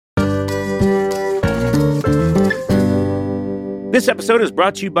This episode is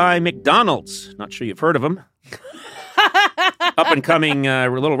brought to you by McDonald's. Not sure you've heard of them. Up-and-coming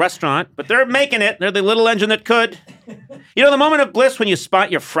little restaurant, but they're making it. They're the little engine that could. You know, the moment of bliss when you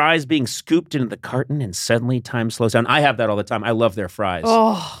spot your fries being scooped into the carton and suddenly time slows down. I have that all the time. I love their fries.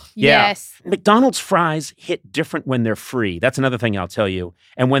 Oh, yeah. Yes. McDonald's fries hit different when they're free. That's another thing I'll tell you.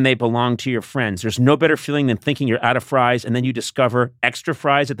 And when they belong to your friends. There's no better feeling than thinking you're out of fries and then you discover extra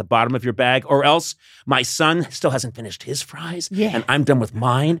fries at the bottom of your bag. Or else my son still hasn't finished his fries. Yeah. And I'm done with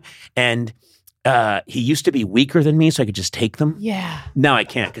mine. And he used to be weaker than me, so I could just take them. Yeah. Now I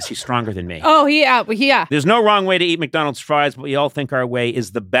can't because he's stronger than me. Oh, yeah. There's no wrong way to eat McDonald's fries, but we all think our way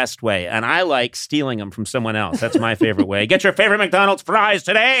is the best way. And I like stealing them from someone else. That's my favorite way. Get your favorite McDonald's fries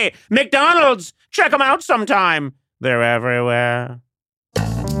today. McDonald's! Check them out sometime. They're everywhere.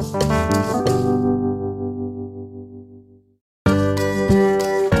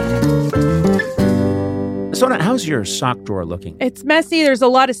 Sona, how's your sock drawer looking? It's messy. There's a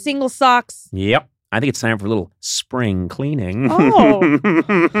lot of single socks. Yep. I think it's time for a little spring cleaning. Oh.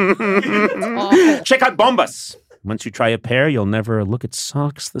 Check out Bombas. Once you try a pair, you'll never look at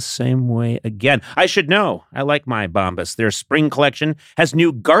socks the same way again. I should know. I like my Bombas. Their spring collection has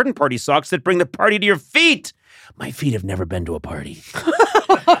new garden party socks that bring the party to your feet. My feet have never been to a party.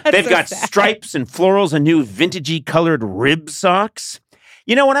 They've got stripes and florals and new vintagey colored rib socks.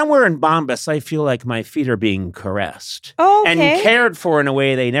 You know, when I'm wearing Bombas, I feel like my feet are being caressed and cared for in a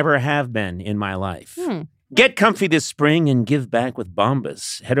way they never have been in my life. Get comfy this spring and give back with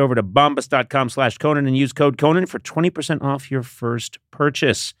Bombas. Head over to bombas.com/Conan and use code Conan for 20% off your first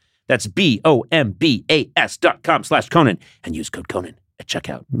purchase. That's BOMBAS.com/Conan and use code Conan at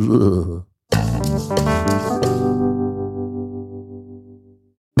checkout.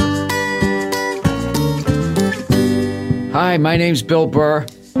 Hi, my name's Bill Burr,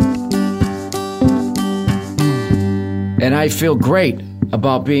 and I feel great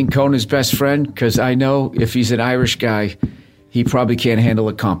about being Conan's best friend because I know if he's an Irish guy, he probably can't handle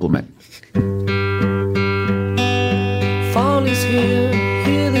a compliment. Fall is here,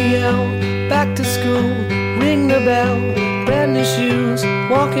 hear the yell, back to school, ring the bell, brand new shoes,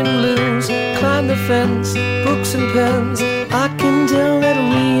 walking blues, climb the fence, books and pens, I can tell that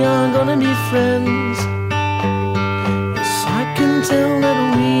we are gonna be friends. Tell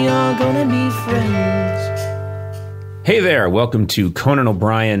that we are gonna be friends. Hey there, welcome to Conan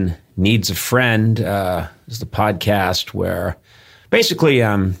O'Brien Needs a Friend. This is the podcast where basically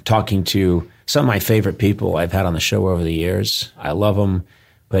I'm talking to some of my favorite people I've had on the show over the years. I love them,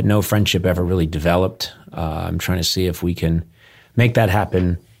 but no friendship ever really developed. I'm trying to see if we can make that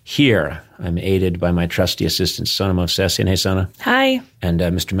happen here. I'm aided by my trusty assistant, Sona Movsesian. Hey, Sona. Hi. And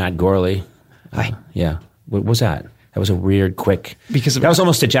Mr. Matt Gorley. Hi. Yeah. What was that? That was a weird, quick... Because that was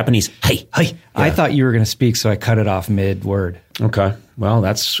almost a Japanese, hey. Yeah. I thought you were going to speak, so I cut it off mid-word. Okay. Well,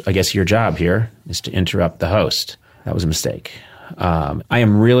 that's, I guess, your job here, is to interrupt the host. That was a mistake. I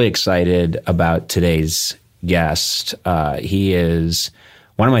am really excited about today's guest. He is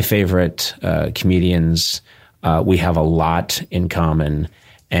one of my favorite comedians. We have a lot in common.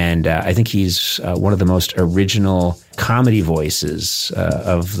 And I think he's one of the most original comedy voices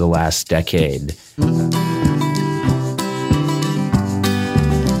of the last decade.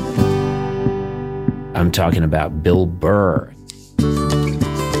 I'm talking about Bill Burr.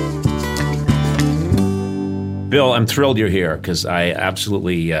 Bill, I'm thrilled you're here because I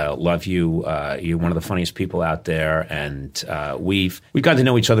absolutely love you. You're one of the funniest people out there, and we've got to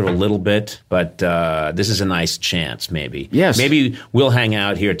know each other a little bit, but this is a nice chance, maybe. Yes. Maybe we'll hang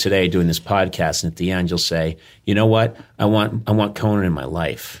out here today doing this podcast, and at the end you'll say, you know what? I want Conan in my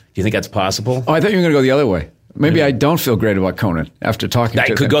life. Do you think that's possible? Oh, I thought you were going to go the other way. Maybe I don't feel great about Conan after talking to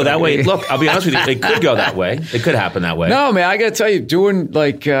him. It could go that way. Look, I'll be honest with you. It could go that way. It could happen that way. No, man, I got to tell you, doing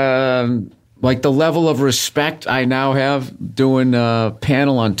like the level of respect I now have doing a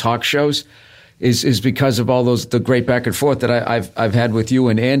panel on talk shows is because of all the great back and forth that I've had with you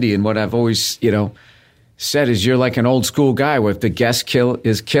and Andy. And what I've always, said is you're like an old school guy where if the guest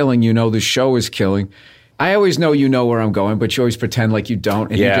is killing, the show is killing. I always know you know where I'm going, but you always pretend like you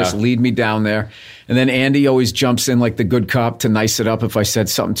don't, and you just lead me down there. And then Andy always jumps in like the good cop to nice it up if I said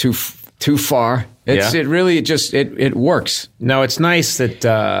something too far. It really works. No, it's nice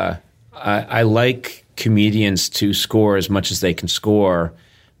that I like comedians to score as much as they can score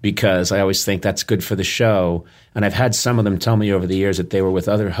because I always think that's good for the show. And I've had some of them tell me over the years that they were with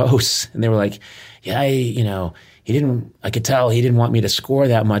other hosts, and they were like, I could tell he didn't want me to score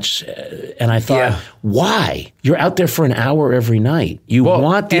that much. And I thought, why? You're out there for an hour every night. You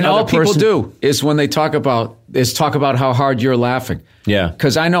want the other person. And all people do is when they talk about how hard you're laughing. Yeah.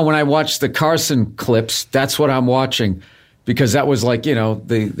 Because I know when I watch the Carson clips, that's what I'm watching. because that was like,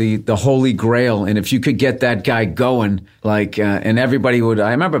 the holy grail. And if you could get that guy going, like, and everybody would,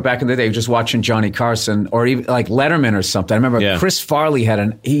 I remember back in the day just watching Johnny Carson or even like Letterman or something. I remember Chris Farley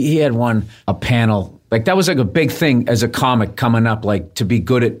had he had a panel. Like that was like a big thing as a comic coming up, like to be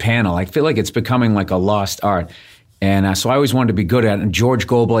good at panel. I feel like it's becoming like a lost art. And so I always wanted to be good at it. And George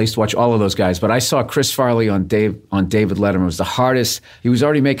Goebel, I used to watch all of those guys. But I saw Chris Farley on David Letterman. It was the hardest. He was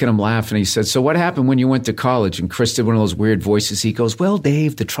already making him laugh. And he said, so what happened when you went to college? And Chris did one of those weird voices. He goes, well,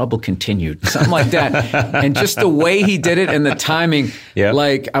 Dave, the trouble continued. Something like that. And just the way he did it and the timing. Yep.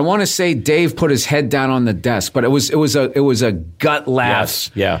 Like, I want to say Dave put his head down on the desk. But it was a gut laugh.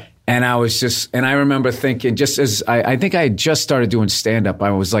 Yes. Yeah. And I remember thinking, just as I think I had just started doing stand-up,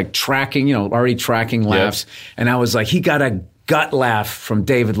 I was like tracking, already tracking laughs. Yep. And I was like, he got a gut laugh from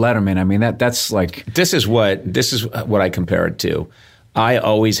David Letterman. I mean, that's like... This is what I compare it to. I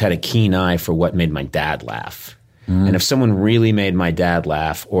always had a keen eye for what made my dad laugh. And if someone really made my dad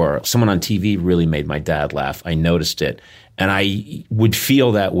laugh, or someone on TV really made my dad laugh, I noticed it. And I would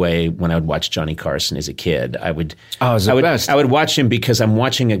feel that way when I would watch Johnny Carson as a kid. It was the best. I would watch him because I'm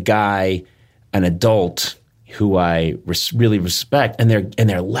watching a guy, an adult, who I really respect, and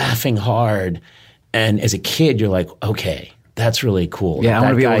they're laughing hard. And as a kid, you're like, okay, that's really cool. Yeah, I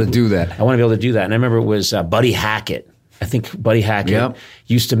want to be able to do that. I want to be able to do that. And I remember it was Buddy Hackett. I think Buddy Hackett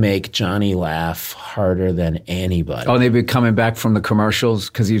used to make Johnny laugh harder than anybody. Oh, they'd be coming back from the commercials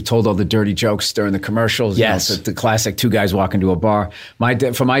because you told all the dirty jokes during the commercials. Yes. The classic two guys walking to a bar.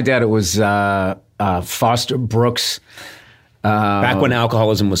 For my dad, it was Foster Brooks. Back when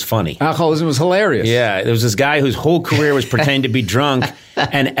alcoholism was funny. Alcoholism was hilarious. Yeah, there was this guy whose whole career was pretending to be drunk,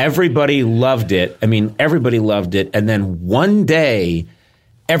 and everybody loved it. I mean, everybody loved it. And then one day,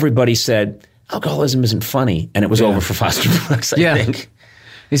 everybody said, alcoholism isn't funny, and it was over for Foster Brooks, I think.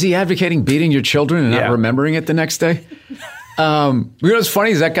 Is he advocating beating your children and not remembering it the next day? What's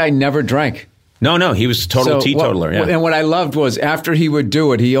funny is that guy never drank. No, he was a total teetotaler. And what I loved was after he would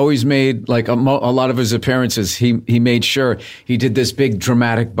do it, he always made, like a lot of his appearances, he made sure he did this big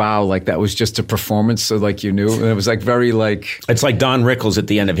dramatic bow, like that was just a performance, so like you knew. And it was like very like... It's like Don Rickles at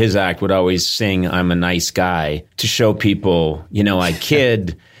the end of his act would always sing, I'm a nice guy, to show people, I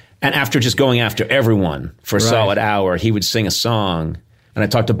kid... And after just going after everyone for a solid hour, he would sing a song. And I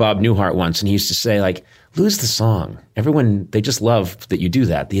talked to Bob Newhart once, and he used to say, like, lose the song. Everyone, they just love that you do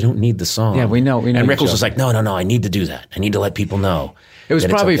that. You don't need the song. Yeah, we know. And Rickles was like, no, I need to do that. I need to let people know. It was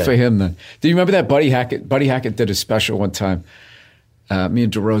probably for him then. Do you remember that Buddy Hackett? Buddy Hackett did a special one time. Me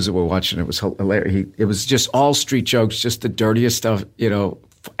and DeRosa were watching it. It was hilarious. It was just all street jokes, just the dirtiest stuff,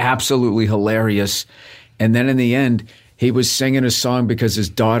 absolutely hilarious. And then in the end... he was singing a song because his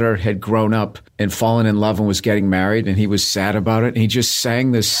daughter had grown up and fallen in love and was getting married, and he was sad about it. And he just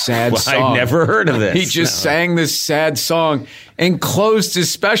sang this sad song. I've never heard of this. He just sang this sad song and closed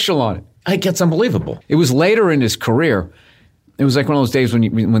his special on it. It's unbelievable. It was later in his career. It was like one of those days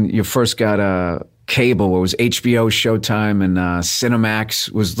when you first got cable, where it was HBO, Showtime, and Cinemax.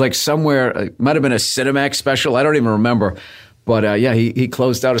 It was like somewhere, it might have been a Cinemax special. I don't even remember. But he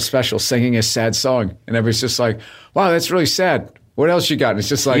closed out a special singing a sad song. And everybody's just like, wow, that's really sad. What else you got? And it's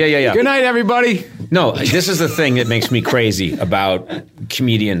just like, good night, everybody. No, this is the thing that makes me crazy about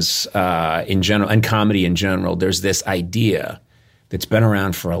comedians in general and comedy in general. There's this idea that's been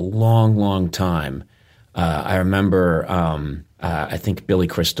around for a long, long time. I remember, I think Billy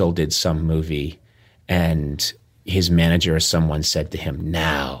Crystal did some movie, and his manager or someone said to him,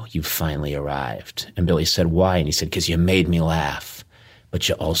 now you've finally arrived. And Billy said, why? And he said, because you made me laugh, but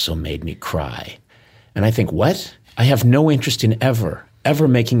you also made me cry. And I think, what? I have no interest in ever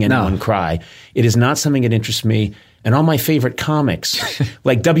making anyone cry. It is not something that interests me. And all my favorite comics,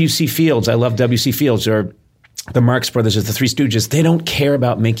 like W.C. Fields, I love W.C. Fields, or the Marx Brothers or the Three Stooges, they don't care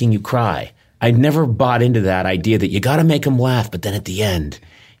about making you cry. I never bought into that idea that you got to make them laugh, but then at the end,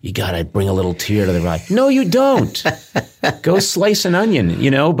 you got to bring a little tear to their eye. No, you don't. Go slice an onion,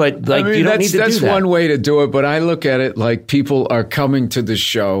 but like you don't need to do that. That's one way to do it, but I look at it like people are coming to the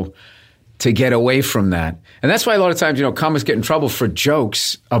show to get away from that. And that's why a lot of times, comics get in trouble for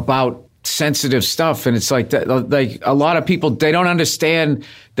jokes about sensitive stuff. And it's like that, like a lot of people, they don't understand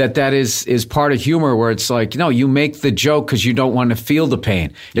that is part of humor, where it's like, you make the joke because you don't want to feel the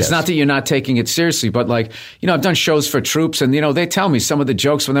pain. It's not that you're not taking it seriously, but like, I've done shows for troops, and, they tell me some of the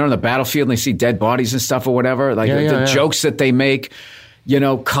jokes when they're on the battlefield and they see dead bodies and stuff or whatever, like the jokes that they make,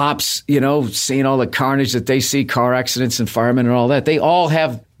 cops, seeing all the carnage that they see, car accidents and firemen and all that. They all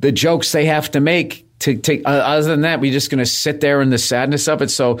have the jokes they have to make to take. Other than that, we're just going to sit there in the sadness of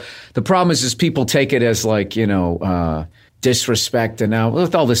it. So the problem is people take it as like, disrespect. And now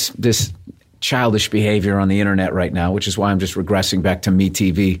with all this childish behavior on the internet right now, which is why I'm just regressing back to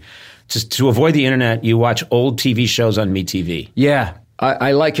MeTV. Just to avoid the internet, you watch old TV shows on MeTV. Yeah,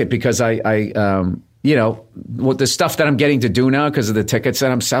 I like it because you know, what the stuff that I'm getting to do now because of the tickets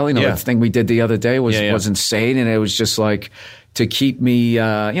that I'm selling. The thing we did the other day was insane, and it was just like to keep me.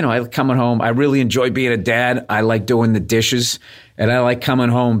 I coming home. I really enjoy being a dad. I like doing the dishes, and I like coming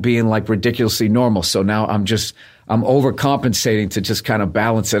home being like ridiculously normal. So now I'm overcompensating to just kind of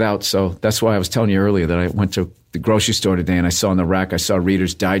balance it out. So that's why I was telling you earlier that I went to the grocery store today and I saw on the rack, I saw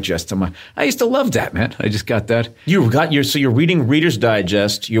Reader's Digest. I used to love that, man. I just got that. You're reading Reader's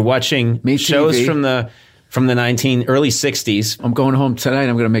Digest. You're watching shows TV. from the early 60s. I'm going home tonight.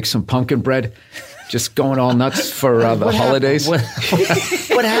 I'm going to make some pumpkin bread. Just going all nuts for the holidays. What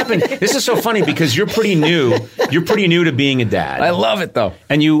happened? This is so funny because you're pretty new. You're pretty new to being a dad. I love it though.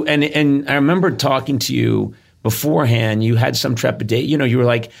 And I remember talking to you beforehand. You had some trepidation. You know, you were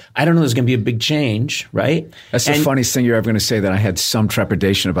like, I don't know, there's going to be a big change, right? That's the funniest thing you're ever going to say that I had some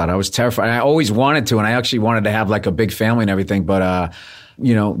trepidation about. I was terrified. I always wanted to, and I actually wanted to have like a big family and everything, but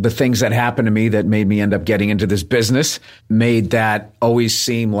the things that happened to me that made me end up getting into this business made that always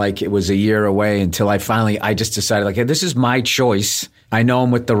seem like it was a year away until I just decided like, hey, this is my choice. I know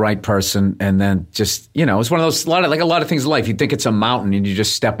I'm with the right person. And then just, it's one of those, a lot of things in life. You think it's a mountain and you're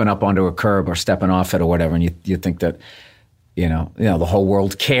just stepping up onto a curb or stepping off it or whatever. And you think that, the whole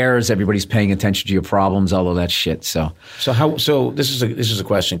world cares. Everybody's paying attention to your problems, all of that shit. So this is a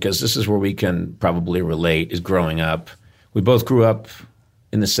question because this is where we can probably relate is growing up. We both grew up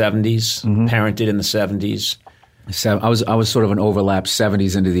in the 70s, parented in the 70s. I was sort of an overlap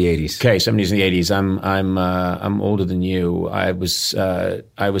 70s into the 80s. Okay, 70s and the 80s. I'm older than you. I was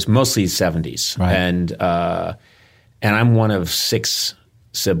mostly 70s, right. And I'm one of 6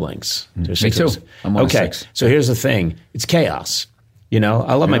 siblings. Me too. I'm one of 6. So here's the thing: it's chaos. I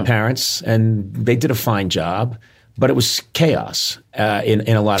love my parents, and they did a fine job. But it was chaos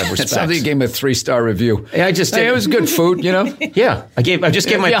in a lot of respects. Somebody gave me a 3-star review. Yeah, it was good food, Yeah, I just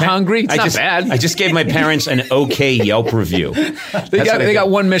gave my. You're hungry? It's not bad. I just gave my parents an okay Yelp review. They got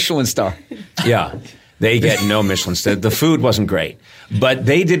 1 Michelin star. Yeah, they get no Michelin star. The food wasn't great, but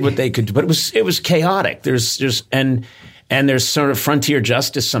they did what they could do. But it was chaotic. There's sort of frontier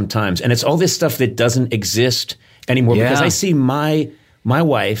justice sometimes, and it's all this stuff that doesn't exist anymore. Yeah. Because I see my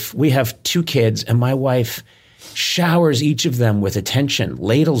wife. We have 2 kids, and my wife showers each of them with attention,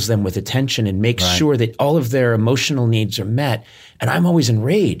 ladles them with attention, and makes sure that all of their emotional needs are met. And I'm always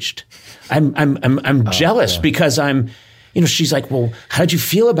enraged. I'm jealous because she's like, well, how did you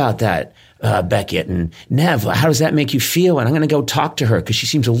feel about that, Beckett? And Nev, how does that make you feel? And I'm going to go talk to her because she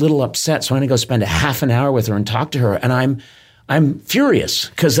seems a little upset. So I'm going to go spend a half an hour with her and talk to her. And I'm furious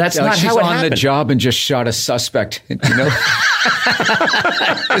because that's not how it happened. She's on the job and just shot a suspect,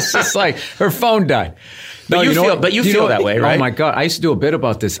 It's just like her phone died. But you feel that way, right? Oh my God. I used to do a bit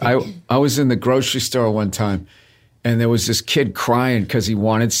about this. I was in the grocery store one time and there was this kid crying because he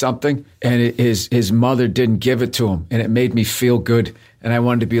wanted something and his mother didn't give it to him. And it made me feel good. And I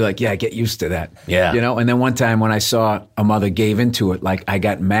wanted to be like, yeah, get used to that. Yeah. And then one time when I saw a mother gave into it, like I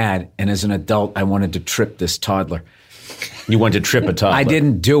got mad. And as an adult, I wanted to trip this toddler. You wanted to trip a toddler. I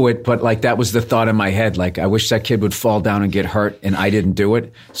didn't do it, but like that was the thought in my head. Like I wish that kid would fall down and get hurt, and I didn't do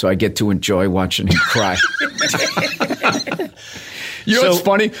it, so I get to enjoy watching him cry. What's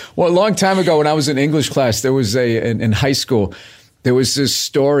funny? Well, a long time ago when I was in English class, there was in high school, there was this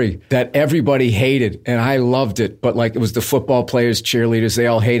story that everybody hated, and I loved it. But like it was the football players, cheerleaders, they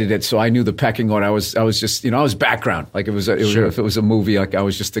all hated it. So I knew the pecking order. I was just, I was background. Like if it was a movie, like I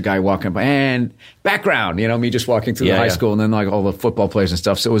was just the guy walking by and background. Me just walking through the high school, and then like all the football players and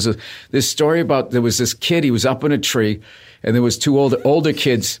stuff. So it was this story about there was this kid. He was up in a tree, and there was 2 older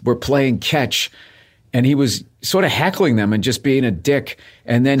kids were playing catch. And he was sort of heckling them and just being a dick.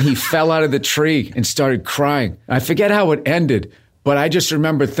 And then he fell out of the tree and started crying. I forget how it ended. But I just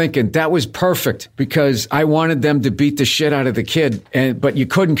remember thinking that was perfect because I wanted them to beat the shit out of the kid. But you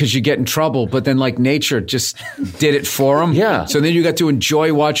couldn't because you get in trouble. But then like nature just did it for him. Yeah. So then you got to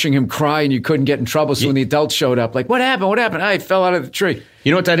enjoy watching him cry and you couldn't get in trouble. So when the adults showed up, like, what happened? I fell out of the tree.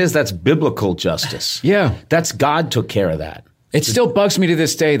 You know what that is? That's biblical justice. Yeah. That's God took care of that. It still bugs me to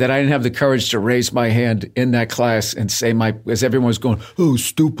this day that I didn't have the courage to raise my hand in that class and say as everyone was going, oh,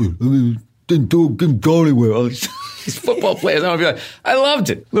 stupid. Didn't go anywhere. These football players, I would be like, I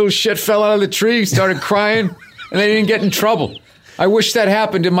loved it. Little shit fell out of the tree, started crying, and they didn't get in trouble. I wish that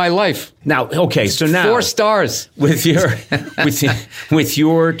happened in my life. Now, okay, so now 4 stars with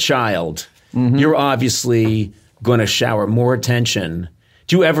your child. You're obviously going to shower more attention.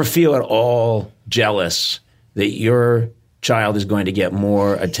 Do you ever feel at all jealous that your child is going to get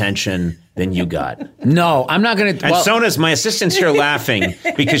more attention than you got. No, I'm not going to. And Sona's, my assistant's here laughing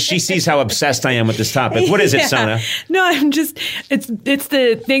because she sees how obsessed I am with this topic. What is it, Sona? No, I'm just, it's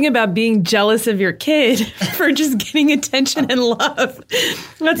the thing about being jealous of your kid for just getting attention and love.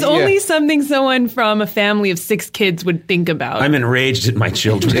 That's only something someone from a family of 6 kids would think about. I'm enraged at my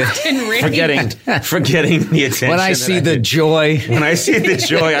children. forgetting the attention. When I see the joy. When I see the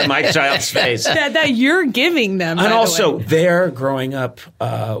joy on my child's face. that you're giving them. And also, they're growing up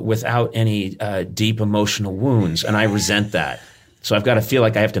without any deep emotional wounds, and I resent that. So I've got to feel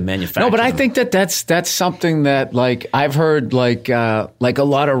like I have to manufacture. No, but I them. think that's something that like I've heard like a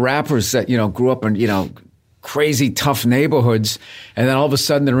lot of rappers that grew up in crazy tough neighborhoods, and then all of a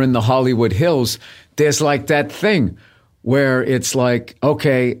sudden they're in the Hollywood Hills. There's like that thing where it's like,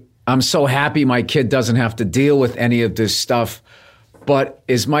 okay, I'm so happy my kid doesn't have to deal with any of this stuff. But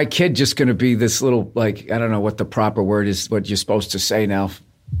is my kid just going to be this little, like, I don't know what the proper word is, what you're supposed to say now.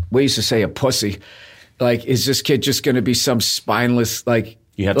 We used to say a pussy. Like, is this kid just going to be some spineless, like,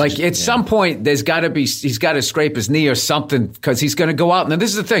 at some point, he's got to scrape his knee or something because he's going to go out. Now,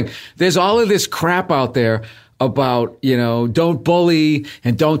 this is the thing. There's all of this crap out there about, don't bully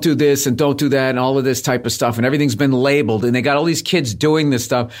and don't do this and don't do that and all of this type of stuff. And everything's been labeled and they got all these kids doing this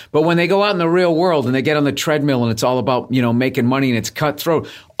stuff. But when they go out in the real world and they get on the treadmill and it's all about, making money and it's cutthroat,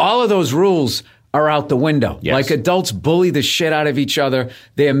 all of those rules are out the window. Yes. Like adults bully the shit out of each other.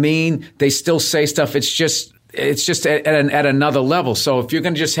 They're mean. They still say stuff. It's just at another level. So if you're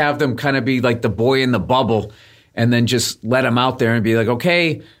going to just have them kind of be like the boy in the bubble and then just let them out there and be like,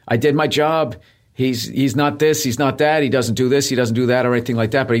 okay, I did my job. He's not this, he's not that, he doesn't do this, he doesn't do that or anything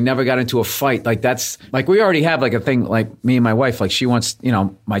like that, but he never got into a fight. Like that's, like we already have like a thing, like me and my wife, like she wants,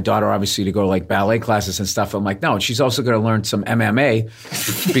 my daughter obviously to go to like ballet classes and stuff. I'm like, no, she's also going to learn some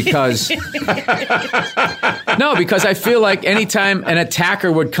MMA because, because I feel like anytime an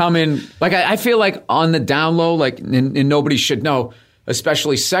attacker would come in, like I feel like on the down low, like, and nobody should know,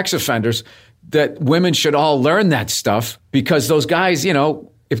 especially sex offenders, that women should all learn that stuff because those guys,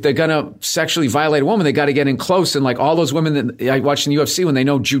 if they're going to sexually violate a woman, they got to get in close. And like all those women that I watch in the UFC, when they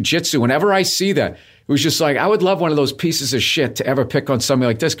know jujitsu, whenever I see that, it was just like, I would love one of those pieces of shit to ever pick on somebody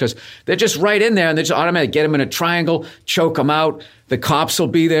like this because they're just right in there and they just automatically get them in a triangle, choke them out. The cops will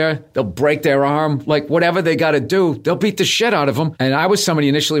be there. They'll break their arm. Like whatever they got to do, they'll beat the shit out of them. And I was somebody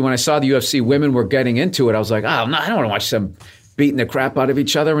initially when I saw the UFC, women were getting into it. I was like, oh, no, I don't want to watch them beating the crap out of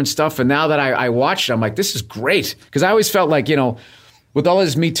each other and stuff. And now that I watched it, I'm like, this is great. Because I always felt like, with all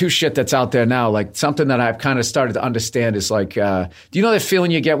this Me Too shit that's out there now, like something that I've kind of started to understand is like, do you know that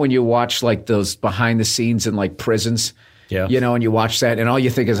feeling you get when you watch like those behind the scenes in like prisons? Yeah. And you watch that and all you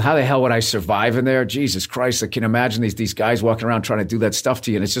think is, how the hell would I survive in there? Jesus Christ, I can imagine these guys walking around trying to do that stuff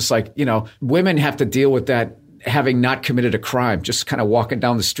to you. And it's just like, women have to deal with that having not committed a crime, just kind of walking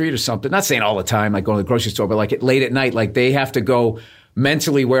down the street or something. Not saying all the time, like going to the grocery store, but like late at night, like they have to go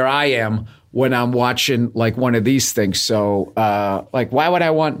mentally where I am when I'm watching like one of these things. So like, why would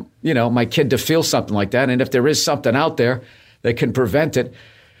I want, my kid to feel something like that? And if there is something out there that can prevent it,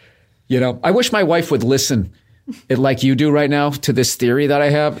 I wish my wife would listen like you do right now to this theory that I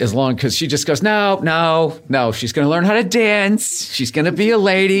have, because she just goes, no, she's going to learn how to dance. She's going to be a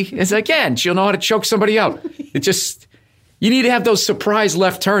lady. It's like, yeah, and she'll know how to choke somebody out. You need to have those surprise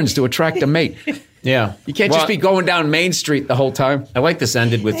left turns to attract a mate. Yeah. You can't just be going down Main Street the whole time. I like this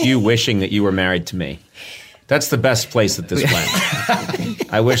ended with you wishing that you were married to me. That's the best place that this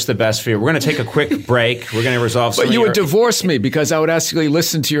went. I wish the best for you. We're going to take a quick break. We're going to resolve some But you would divorce me because I would actually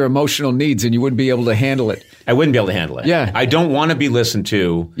listen to your emotional needs and you wouldn't be able to handle it. I wouldn't be able to handle it. Yeah. I don't want to be listened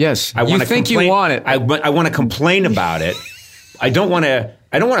to. Yes. I want to think complain. You want it. I want to complain about it. I don't want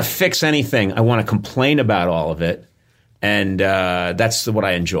to fix anything. I want to complain about all of it. And that's what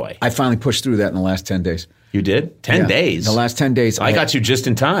I enjoy. I finally pushed through that in the last 10 days. You did? 10 days? The last 10 days. I got you just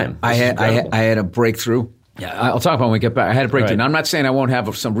in time. I had a breakthrough. Yeah, I'll talk about when we get back. I had a breakthrough. Right. Now, I'm not saying I won't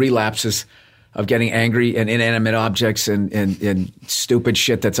have some relapses of getting angry and inanimate objects and stupid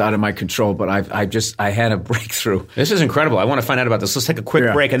shit that's out of my control, but I had a breakthrough. This is incredible. I want to find out about this. Let's take a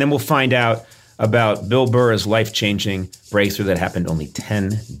quick break, and then we'll find out about Bill Burr's life-changing breakthrough that happened only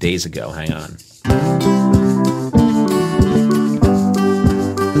 10 days ago. Hang on.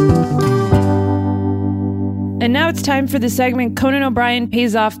 And now it's time for the segment Conan O'Brien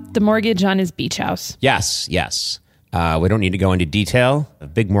pays off the mortgage on his beach house. Yes. We don't need to go into detail. A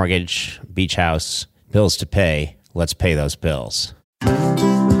big mortgage, beach house, bills to pay. Let's pay those bills. You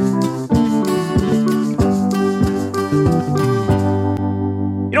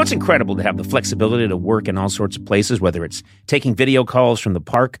know, it's incredible to have the flexibility to work in all sorts of places, whether it's taking video calls from the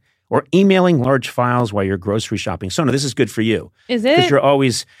park or emailing large files while you're grocery shopping. Sona, this is good for you. Is it? Because you're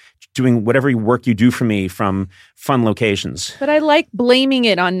always doing whatever work you do for me from fun locations. But I like blaming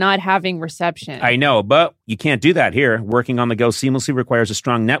it on not having reception. I know, but you can't do that here. Working on the go seamlessly requires a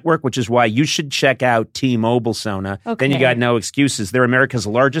strong network, which is why you should check out T-Mobile, Sona. Okay. Then you got no excuses. They're America's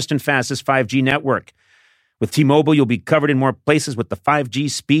largest and fastest 5G network. With T-Mobile, you'll be covered in more places with the 5G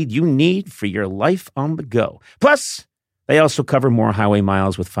speed you need for your life on the go. Plus, they also cover more highway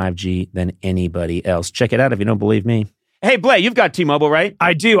miles with 5G than anybody else. Check it out if you don't believe me. Hey, Blay, you've got T-Mobile, right?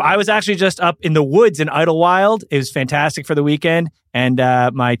 I do. I was actually just up in the woods in Idlewild. It was fantastic for the weekend, and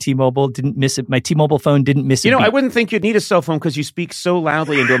my T-Mobile didn't miss it. My T-Mobile phone didn't miss it. You know, I wouldn't think you'd need a cell phone because you speak so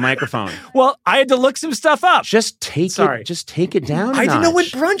loudly into a microphone. Well, I had to look some stuff up. Just take it down. I didn't know what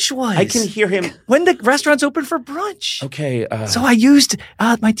brunch was. I can hear him when the restaurant's open for brunch. Okay. So I used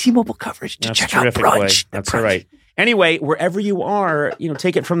my T-Mobile coverage to check out brunch. Blay. That's all right. Anyway, wherever you are,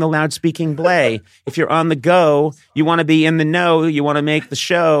 take it from the loud-speaking Blay. If you're on the go, you want to be in the know, you want to make the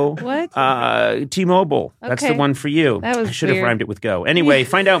show. What? T-Mobile. That's the one for you. That was I should have rhymed it with go. Anyway,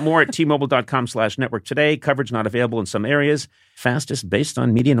 find out more at T-Mobile.com/network today. Coverage not available in some areas. Fastest based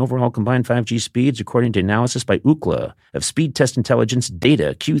on median overall combined 5G speeds, according to analysis by Ookla of Speed Test Intelligence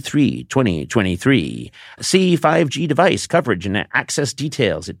data Q3 2023. See 5G device coverage and access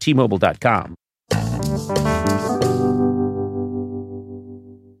details at T-Mobile.com.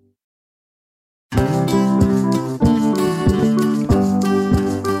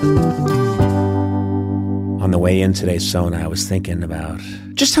 On the way in today, Sona, I was thinking about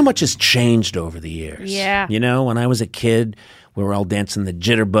just how much has changed over the years. Yeah. When I was a kid, we were all dancing the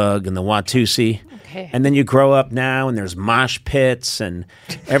jitterbug and the Watusi. Okay. And then you grow up now and there's mosh pits and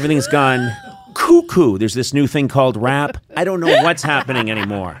everything's gone cuckoo. There's this new thing called rap. I don't know what's happening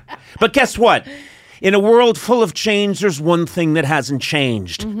anymore. But guess what? In a world full of change, there's one thing that hasn't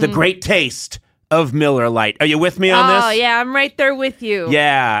changed. Mm-hmm. The great taste of Miller Lite. Are you with me on this? Oh, yeah, I'm right there with you.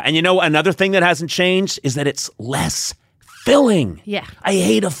 Yeah. And another thing that hasn't changed is that it's less filling. Yeah. I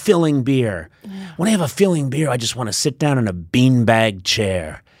hate a filling beer. Yeah. When I have a filling beer, I just want to sit down in a beanbag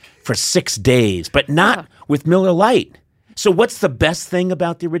chair for 6 days, but not with Miller Lite. So what's the best thing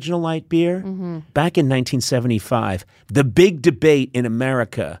about the original light beer? Mm-hmm. Back in 1975, the big debate in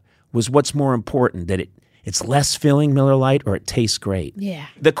America was what's more important, that it's less filling, Miller Lite, or it tastes great. Yeah.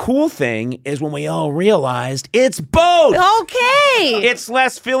 The cool thing is when we all realized it's both. Okay. It's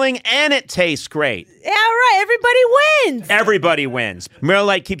less filling and it tastes great. Yeah, right. Everybody wins. Everybody wins. Miller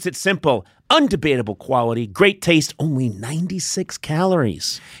Lite keeps it simple. Undebatable quality, great taste, only 96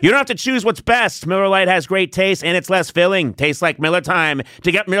 calories. You don't have to choose what's best. Miller Lite has great taste and it's less filling. Tastes like Miller time.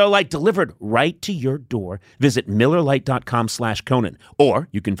 To get Miller Lite delivered right to your door, visit MillerLite.com/Conan. Or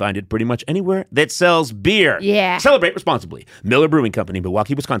you can find it pretty much anywhere that sells beer. Yeah. Celebrate responsibly. Miller Brewing Company,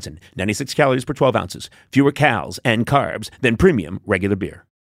 Milwaukee, Wisconsin. 96 calories per 12 ounces. Fewer calories and carbs than premium regular beer.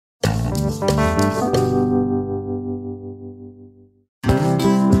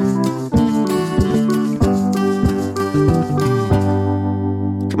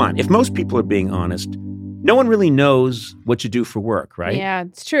 Come on, if most people are being honest, no one really knows what you do for work, right? Yeah,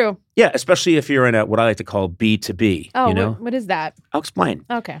 it's true. Yeah, especially if you're in what I like to call B2B. Oh, what is that? I'll explain.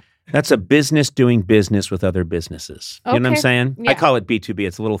 Okay. That's a business doing business with other businesses. You know what I'm saying? Yeah. I call it B2B.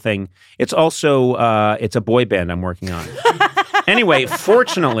 It's a little thing. It's also, it's a boy band I'm working on. Anyway,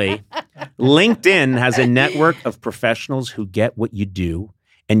 fortunately, LinkedIn has a network of professionals who get what you do,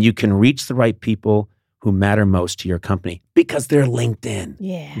 and you can reach the right people who matter most to your company because they're LinkedIn.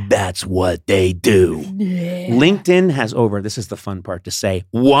 Yeah. That's what they do. Yeah. LinkedIn has this is the fun part to say,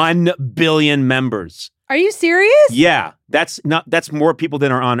 1 billion members. Are you serious? Yeah, that's more people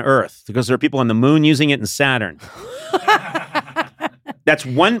than are on Earth because there are people on the moon using it and Saturn. That's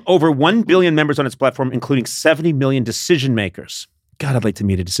over 1 billion members on its platform, including 70 million decision makers. God, I'd like to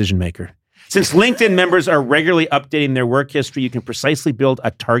meet a decision maker. Since LinkedIn members are regularly updating their work history, you can precisely build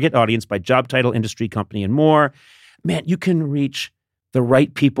a target audience by job title, industry, company, and more. Man, you can reach the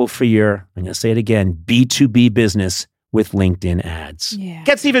right people for your, I'm going to say it again, B2B business with LinkedIn ads. Yeah.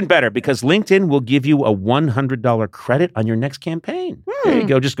 Gets even better because LinkedIn will give you a $100 credit on your next campaign. There you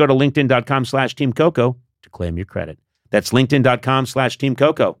go. Just go to linkedin.com/Team Coco to claim your credit. That's linkedin.com/Team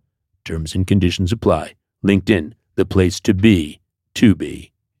Coco. Terms and conditions apply. LinkedIn, the place to be.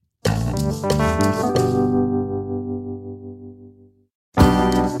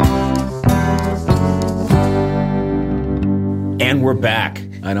 And we're back.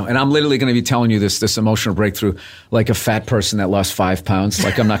 I know. And I'm literally going to be telling you this emotional breakthrough like a fat person that lost 5 pounds.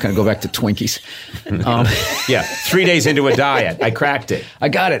 Like I'm not going to go back to Twinkies. Yeah, 3 days into a diet. I cracked it. I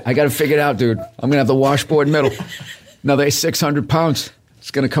got it. I got it figured out, dude. I'm going to have the washboard middle. Another 600 pounds.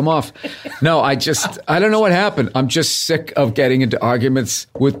 It's going to come off. No, I don't know what happened. I'm just sick of getting into arguments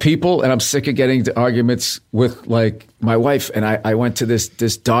with people, and I'm sick of getting into arguments with, like, my wife. And I went to this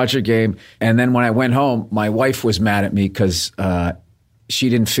Dodger game, and then when I went home, my wife was mad at me because she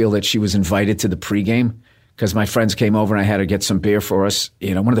didn't feel that she was invited to the pregame because my friends came over and I had her get some beer for us.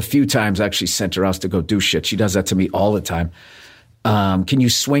 You know, one of the few times I actually sent her out to go do shit. She does that to me all the time. Can you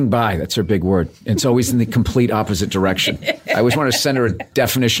swing by? That's her big word. It's always in the complete opposite direction. I always want to send her a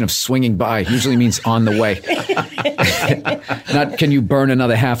definition of swinging by. Usually means on the way. Not can you burn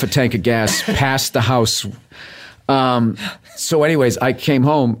another half a tank of gas past the house. So anyways, I came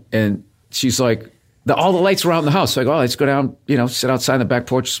home and she's like, all the lights were out in the house. So I go, let's go down, sit outside on the back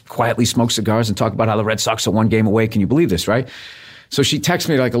porch, quietly smoke cigars and talk about how the Red Sox are one game away. Can you believe this, right? So she texts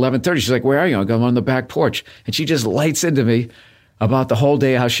me like 11:30. She's like, where are you? I go, I'm on the back porch. And she just lights into me about the whole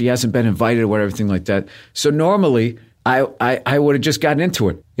day, how she hasn't been invited or everything like that. So normally, I would have just gotten into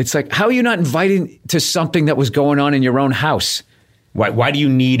it. It's like, how are you not invited to something that was going on in your own house? Why do you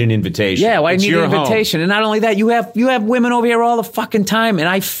need an invitation? Yeah, why do you need an invitation? Home. And not only that, you have women over here all the fucking time, and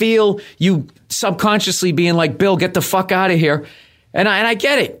I feel you subconsciously being like, Bill, get the fuck out of here. And I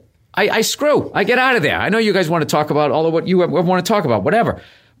get it. I screw. I get out of there. I know you guys want to talk about all of what you want to talk about, whatever.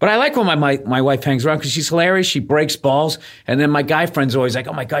 But I like when my wife hangs around because she's hilarious. She breaks balls. And then my guy friend's always like,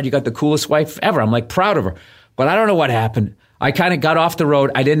 oh, my God, you got the coolest wife ever. I'm like proud of her. But I don't know what happened. I kind of got off the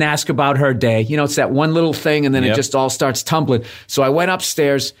road. I didn't ask about her day. It's that one little thing, and then it just all starts tumbling. So I went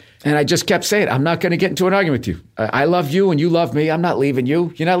upstairs, and I just kept saying, I'm not going to get into an argument with you. I love you, and you love me. I'm not leaving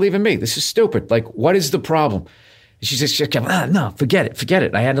you. You're not leaving me. This is stupid. Like, what is the problem? And she kept, no, forget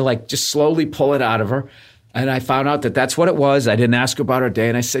it. I had to, just slowly pull it out of her. And I found out that that's what it was. I didn't ask her about her day.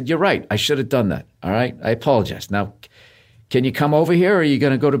 And I said, you're right. I should have done that. All right. I apologize. Now, can you come over here or are you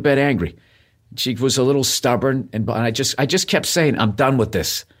going to go to bed angry? She was a little stubborn. And I just kept saying, I'm done with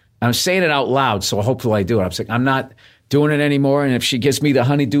this. I'm saying it out loud. So hopefully I do it. I'm saying, I'm not doing it anymore. And if she gives me the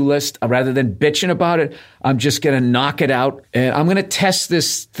honey-do list, rather than bitching about it, I'm just going to knock it out. And I'm going to test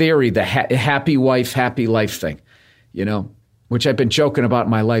this theory, the happy wife, happy life thing, which I've been joking about in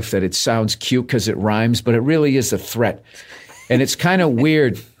my life that it sounds cute because it rhymes, but it really is a threat. And it's kind of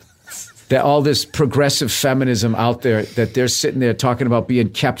weird that all this progressive feminism out there, that they're sitting there talking about being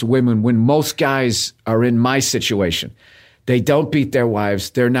kept women when most guys are in my situation. They don't beat their wives.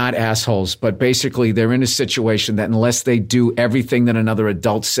 They're not assholes, but basically they're in a situation that unless they do everything that another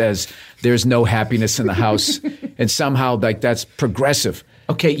adult says, there's no happiness in the house. And somehow that's progressive.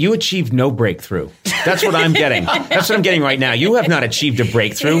 Okay, you achieved no breakthrough. That's what I'm getting. That's what I'm getting right now. You have not achieved a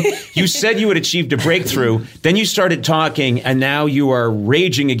breakthrough. You said you had achieved a breakthrough. Then you started talking, and now you are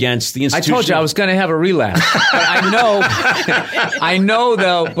raging against the institution. I told you I was going to have a relapse. But I know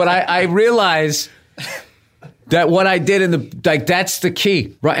though, but I realize that what I did that's the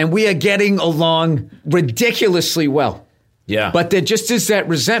key, right? And we are getting along ridiculously well. Yeah. But there just is that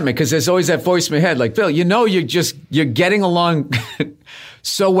resentment because there's always that voice in my head like, Bill, you're getting along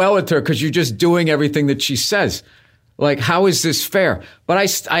so well with her because you're just doing everything that she says. Like, how is this fair? But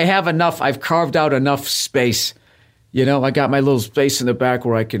I have enough. I've carved out enough space. I got my little space in the back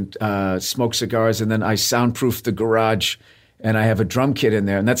where I can smoke cigars, and then I soundproof the garage, and I have a drum kit in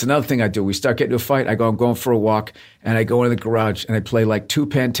there. And that's another thing I do. We start getting into a fight. I'm going for a walk, and I go in the garage, and I play 2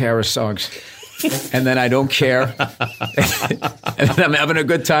 Pantera songs. And then I don't care. And then I'm having a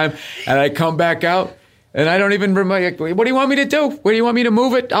good time. And I come back out. And I don't even remember, what do you want me to do? Where do you want me to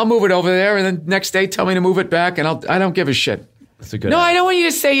move it? I'll move it over there. And then next day, tell me to move it back. And I don't give a shit. That's a good No, I don't want you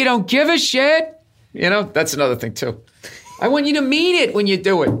to say you don't give a shit. That's another thing, too. I want you to mean it when you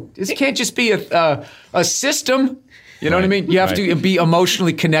do it. This can't just be a system. You know what I mean? You have to be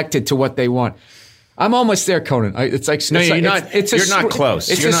emotionally connected to what they want. I'm almost there, Conan. It's like no, you're not. You're not close.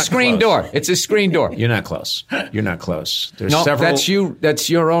 It's a screen door. It's a screen door. You're not close. You're not close. There's no, several. That's you. That's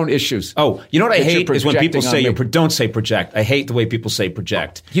your own issues. Oh, you know what I hate is when people say don't say project. I hate the way people say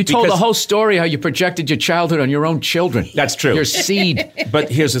project. You told the whole story how you projected your childhood on your own children. That's true. Your seed. But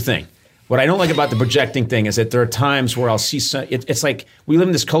here's the thing. What I don't like about the projecting thing is that there are times where I'll see it's like we live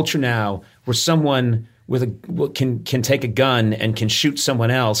in this culture now where someone can take a gun and can shoot someone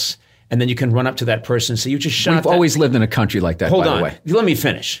else. And then you can run up to that person and say, you just shot We've always lived in a country like that, Hold by on. the way. Let me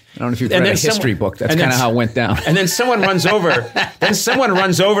finish. I don't know if you've read a history book. That's kind of how it went down. And then someone runs over. Then someone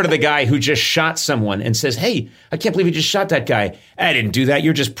runs over to the guy who just shot someone and says, hey, I can't believe you just shot that guy. I didn't do that.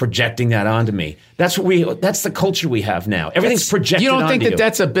 You're just projecting that onto me. That's the culture we have now. Everything's projected onto you. You don't think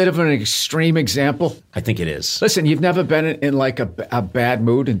that's a bit of an extreme example? I think it is. Listen, you've never been in a bad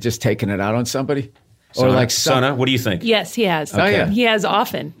mood and just taken it out on somebody? Or Sana, what do you think? Yes, he has. Okay. Oh, yeah. He has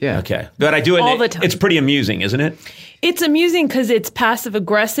often. Yeah. Okay. But I do it all the time. It's pretty amusing, isn't it? It's amusing because it's passive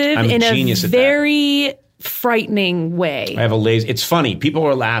aggressive I'm a in a genius at that. very frightening way. I have a lazy. It's funny. People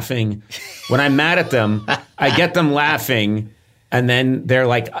are laughing. When I'm mad at them, I get them laughing, and then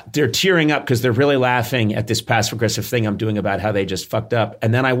they're tearing up because they're really laughing at this passive aggressive thing I'm doing about how they just fucked up.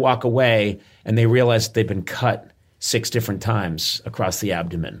 And then I walk away, and they realize they've been cut 6 different times across the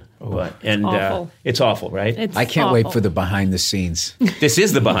abdomen. Awful. It's awful, right? It's I can't awful. wait for the behind the scenes. This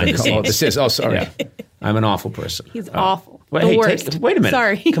is the behind the scenes. Oh, this is. Oh, sorry. Yeah. I'm an awful person. He's awful. Wait, The hey, worst. wait a minute.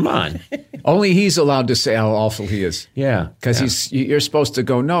 Sorry. Come on. Only he's allowed to say how awful he is. Yeah. Because you're supposed to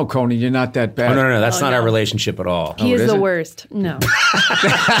go, no, Coney, you're not that bad. Oh, no. That's not our relationship at all. He is is the it? worst. No. He's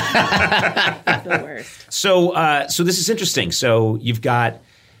the worst. So this is interesting. So you've got,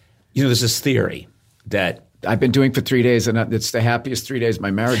 there's this theory that. I've been doing for 3 days, and it's the happiest 3 days of my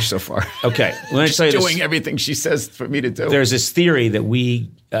marriage so far. Okay. Let me tell you doing this. everything she says for me to do. There's this theory that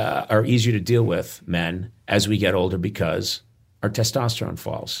we are easier to deal with, men, as we get older because our testosterone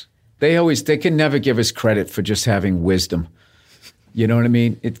falls. They can never give us credit for just having wisdom. You know what I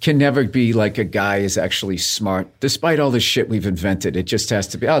mean? It can never be like a guy is actually smart. Despite all the shit we've invented, it just has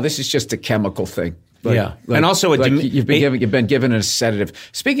to be, this is just a chemical thing. And also you've been given a sedative.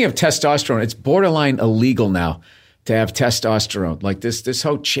 Speaking of testosterone, it's borderline illegal now to have testosterone. Like this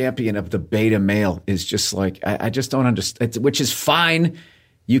whole champion of the beta male is just like, I just don't understand, which is fine.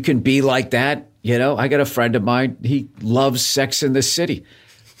 You can be like that. I got a friend of mine, he loves Sex in the City,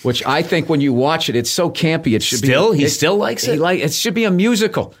 which I think when you watch it, it's so campy. It should he still likes it? It should be a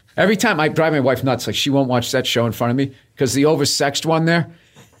musical. Every time I drive my wife nuts, like she won't watch that show in front of me because the oversexed one there,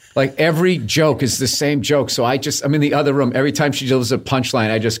 like every joke is the same joke. So I'm in the other room. Every time she delivers a punchline,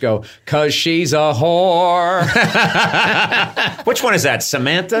 I just go, 'cause she's a whore. Which one is that?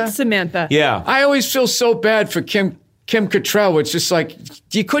 Samantha? Samantha. Yeah. I always feel so bad for Kim Cattrall. It's just like,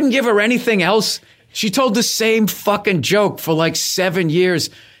 you couldn't give her anything else. She told the same fucking joke for like 7 years.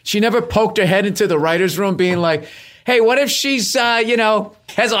 She never poked her head into the writer's room being like, hey, what if she's, has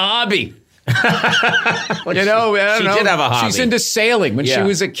a hobby? I don't know. Did have a hobby. She's into sailing when she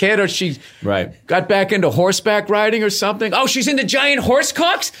was a kid, or she got back into horseback riding or something. Oh, she's into giant horse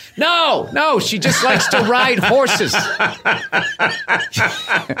cocks? No, she just likes to ride horses.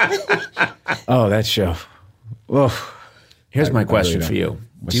 Oh, that show. Oh. Here's my question for you.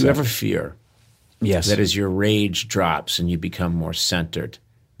 Do you ever fear Yes. that as your rage drops and you become more centered,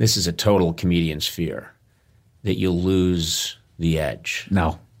 this is a total comedian's fear, that you'll lose the edge?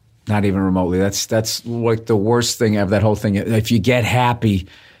 No, not even remotely. That's like the worst thing of that whole thing. If you get happy,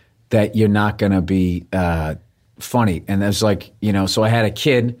 that you're not going to be funny. And there's like, so I had a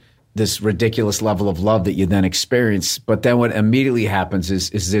kid, this ridiculous level of love that you then experience. But then what immediately happens is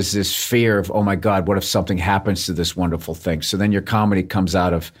there's this fear of, oh my God, what if something happens to this wonderful thing? So then your comedy comes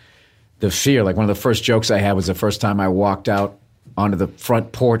out of the fear. Like one of the first jokes I had was the first time I walked out onto the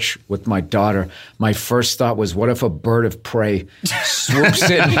front porch with my daughter. My first thought was, what if a bird of prey swoops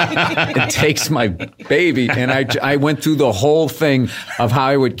in and takes my baby? And I went through the whole thing of how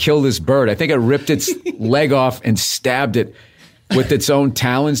I would kill this bird. I think I ripped its leg off and stabbed it with its own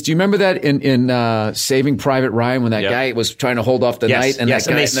talons. Do you remember that in Saving Private Ryan when that guy was trying to hold off the knight? And yes,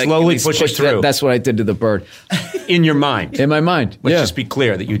 that guy, and they slowly push it through. That's what I did to the bird. In your mind. In my mind. Let's just be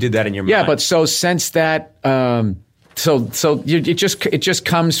clear that you did that in your mind. Yeah, but so since that, it just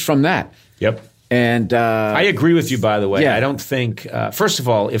comes from that. Yep. And I agree with you, by the way. Yeah. I don't think, first of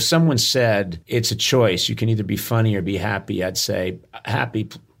all, if someone said it's a choice, you can either be funny or be happy, I'd say, happy,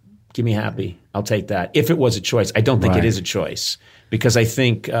 give me happy. I'll take that. If it was a choice. I don't think it is a choice because I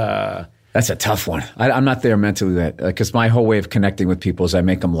think that's a tough one. I'm not there mentally because my whole way of connecting with people is I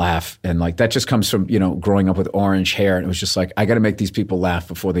make them laugh. And like that just comes from, growing up with orange hair. And it was just like, I got to make these people laugh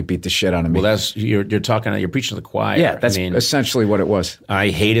before they beat the shit out of me. Well, you're preaching to the choir. Yeah, that's essentially what it was. I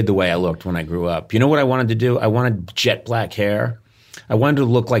hated the way I looked when I grew up. You know what I wanted to do? I wanted jet black hair. I wanted to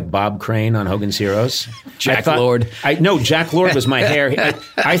look like Bob Crane on Hogan's Heroes. Jack Lord. Jack Lord was my hair.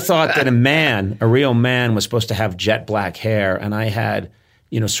 I thought that a real man was supposed to have jet black hair. And I had,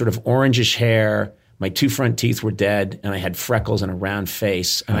 sort of orangish hair. My 2 front teeth were dead. And I had freckles and a round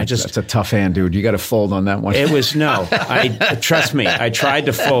face. And that's a tough hand, dude. You got to fold on that one. It was, trust me, I tried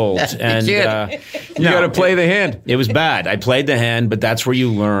to fold. And you got to play the hand. It was bad. I played the hand, but that's where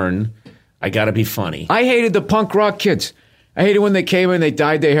you learn. I got to be funny. I hated the punk rock kids. I hated when they came in and they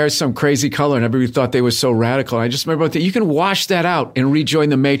dyed their hair some crazy color and everybody thought they were so radical. And I just remember that you can wash that out and rejoin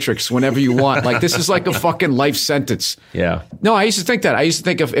the Matrix whenever you want. Like this is like a fucking life sentence. Yeah. No, I used to think that. I used to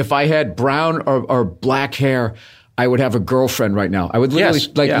think if I had brown or black hair, I would have a girlfriend right now. I would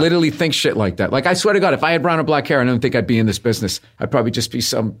literally think shit like that. Like I swear to God, if I had brown or black hair, I don't think I'd be in this business. I'd probably just be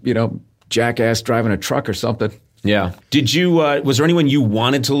some, jackass driving a truck or something. Yeah. Did you, was there anyone you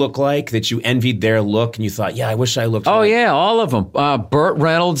wanted to look like that you envied their look and you thought, yeah, I wish I looked Oh, like yeah, all of them. Burt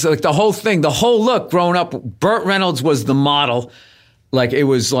Reynolds, like the whole thing, the whole look growing up. Burt Reynolds was the model. Like, it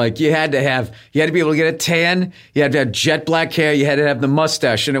was like you had to be able to get a tan. You had to have jet black hair. You had to have the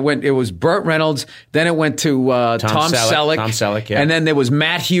mustache. And it was Burt Reynolds. Then it went to Tom Selleck. Tom Selleck, yeah. And then there was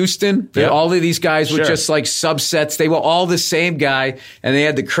Matt Houston. Yep. All of these guys were Sure. just like subsets. They were all the same guy. And they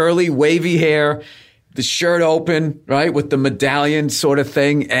had the curly, wavy hair, the shirt open, right, with the medallion sort of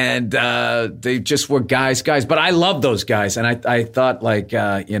thing. And they just were guys. But I love those guys. And I thought, like,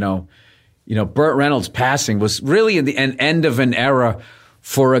 Burt Reynolds passing was really an end of an era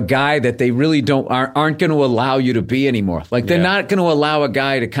for a guy that they really aren't going to allow you to be anymore. Like, they're not going to allow a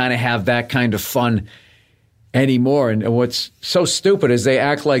guy to kind of have that kind of fun anymore. And what's so stupid is they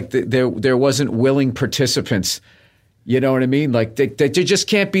act like there wasn't willing participants. You know what I mean? Like, they just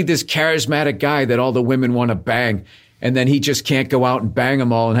can't be this charismatic guy that all the women want to bang, and then he just can't go out and bang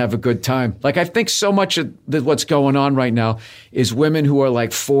them all and have a good time. Like, I think so much of what's going on right now is women who are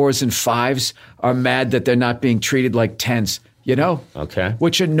like 4s and 5s are mad that they're not being treated like 10s, you know? Okay.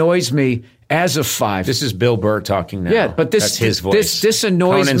 Which annoys me as a 5. This is Bill Burr talking now. Yeah, but that's his voice. This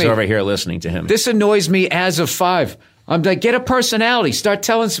annoys Conan's me. over here listening to him. This annoys me as a 5. I'm like, get a personality. Start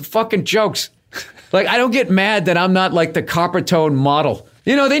telling some fucking jokes. Like, I don't get mad that I'm not like the Coppertone model.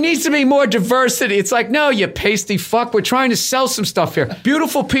 You know, there needs to be more diversity. It's like, no, you pasty fuck. We're trying to sell some stuff here.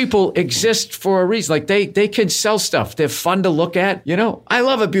 Beautiful people exist for a reason. Like, they can sell stuff. They're fun to look at. You know, I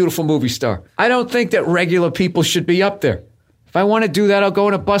love a beautiful movie star. I don't think that regular people should be up there. If I want to do that, I'll go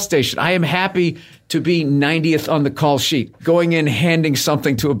in a bus station. I am happy to be 90th on the call sheet, going in, handing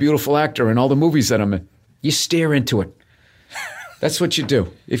something to a beautiful actor in all the movies that I'm in. You steer into it. That's what you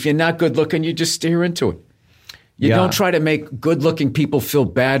do. If you're not good looking, you just steer into it. You don't try to make good looking people feel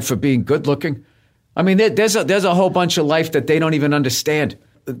bad for being good looking. I mean, there's a whole bunch of life that they don't even understand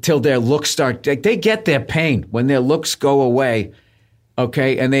until their looks start. They get their pain when their looks go away,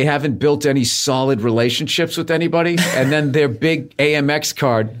 okay, and they haven't built any solid relationships with anybody, and then their big AMX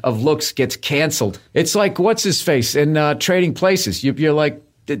card of looks gets canceled. It's like, what's his face in Trading Places? You're like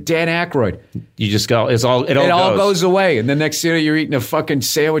Dan Aykroyd. You just go, it all goes away. And the next year you're eating a fucking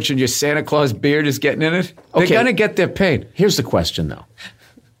sandwich and your Santa Claus beard is getting in it. They're going to get their pain. Here's the question, though.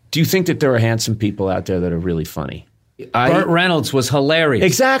 Do you think that there are handsome people out there that are really funny? Burt Reynolds was hilarious.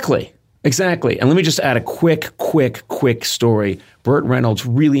 Exactly. And let me just add a quick story. Burt Reynolds,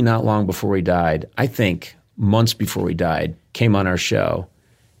 really not long before he died, I think months before he died, came on our show.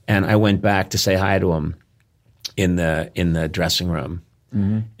 And I went back to say hi to him in the dressing room.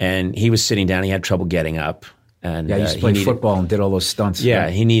 Mm-hmm. And he was sitting down. He had trouble getting up. And he used to play football and did all those stunts. Yeah,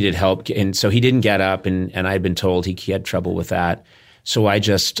 he needed help. And so he didn't get up, and I had been told he had trouble with that. So I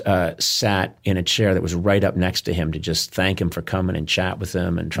just sat in a chair that was right up next to him to just thank him for coming and chat with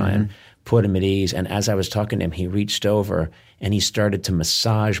him and try and put him at ease. And as I was talking to him, he reached over and he started to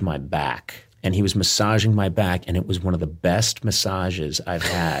massage my back. And he was massaging my back, and it was one of the best massages I've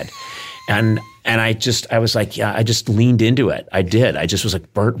had. And I was like, yeah, I just leaned into it. I did. I just was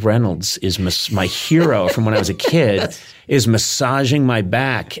like, Burt Reynolds is my hero from when I was a kid, is massaging my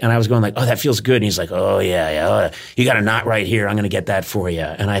back. And I was going like, oh, that feels good. And he's like, oh, yeah. You got a knot right here. I'm going to get that for you.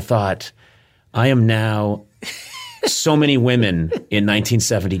 And I thought, I am now so many women in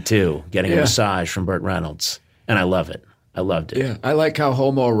 1972 getting a massage from Burt Reynolds. And I love it. I loved it. Yeah, I like how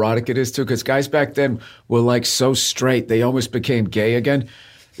homoerotic it is, too, because guys back then were, like, so straight, they almost became gay again.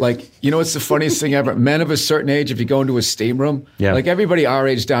 Like, you know what's the funniest thing ever? Men of a certain age, if you go into a steam room, like everybody our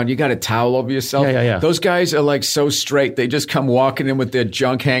age down, you got a towel over yourself. Yeah. Those guys are, like, so straight, they just come walking in with their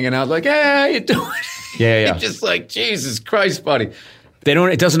junk hanging out, like, hey, how you doing? Yeah. You're just like, Jesus Christ, buddy.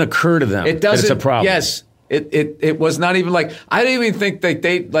 It doesn't occur to them that it's a problem. Yes. It was not even like, I didn't even think that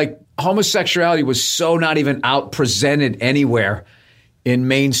they, like, homosexuality was so not even out presented anywhere in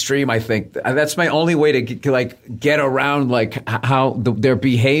mainstream. I think that's my only way to get around like how their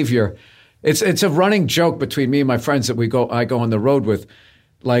behavior. It's a running joke between me and my friends that I go on the road with.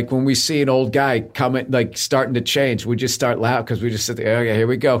 Like when we see an old guy coming, like starting to change, we just start laughing because we just sit there. Okay, here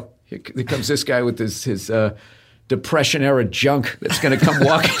we go. Here comes this guy with his Depression era junk that's going to come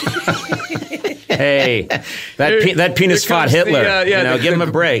walking. Hey, that penis fought Hitler. Give him a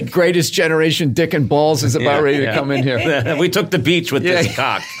break. Greatest generation dick and balls is about ready to come in here. We took the beach with this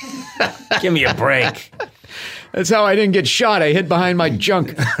cock. Give me a break. That's how I didn't get shot. I hid behind my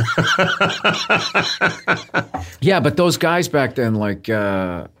junk. Yeah, but those guys back then, like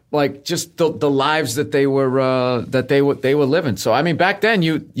just the lives that they were living. So I mean, back then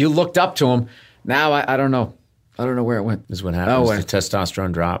you looked up to them. Now I don't know. I don't know where it went. This is what happens. The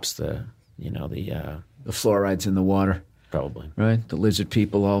testosterone drops. The fluoride's in the water. Probably. Right? The lizard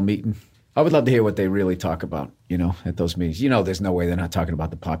people all meeting. I would love to hear what they really talk about, at those meetings. There's no way they're not talking about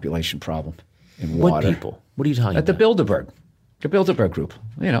the population problem in water. What people? What are you talking At about? the Bilderberg. The Bilderberg group.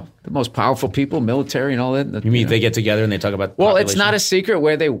 The most powerful people, military and all that. You mean they get together and they talk about Well, population? it's not a secret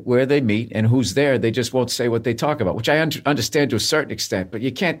where they meet and who's there. They just won't say what they talk about, which I understand to a certain extent. But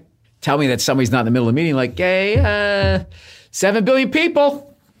you can't tell me that somebody's not in the middle of the meeting like, hey, 7 billion people.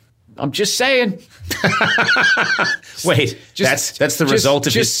 I'm just saying. Wait, that's the result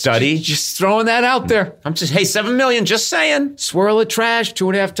of his study? Just throwing that out there. I'm just, 7 million, just saying. Swirl of trash,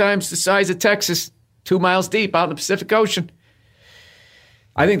 2.5 times the size of Texas, 2 miles deep out in the Pacific Ocean.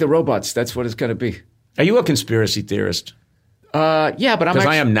 I think the robots, that's what it's going to be. Are you a conspiracy theorist? Yeah, but Because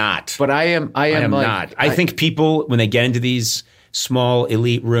I am not. But I am not. I think people, when they get into these small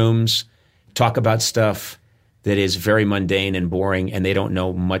elite rooms, talk about stuff that is very mundane and boring, and they don't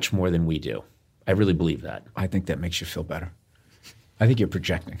know much more than we do. I really believe that. I think that makes you feel better. I think you're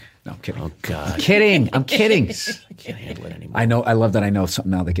projecting. No, I'm kidding. Oh, God. I'm kidding. I can't handle it anymore. I love that I know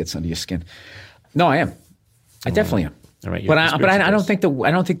something now that gets under your skin. No, I am. I definitely am. All right, but I don't think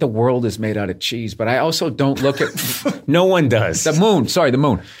the world is made out of cheese. But I also don't look at no one does. The moon. Sorry, the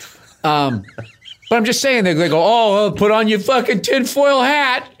moon. But I'm just saying they go, oh, put on your fucking tinfoil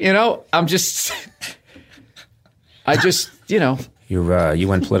hat. I'm just. You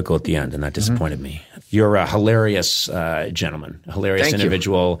went political at the end, and that disappointed me. You're a hilarious gentleman, a hilarious Thank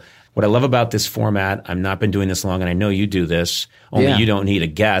individual. You. What I love about this format, I've not been doing this long, and I know you do this, only you don't need a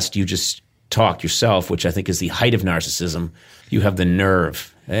guest. You just talk yourself, which I think is the height of narcissism. You have the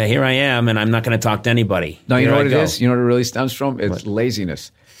nerve. Here I am, and I'm not going to talk to anybody. No, you Here know I what go. it is? You know what it really stems from? It's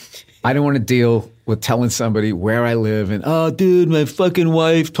laziness. I don't want to deal with telling somebody where I live and, oh, dude, my fucking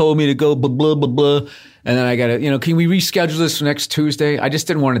wife told me to go blah, blah, blah, blah. And then I got to, can we reschedule this for next Tuesday? I just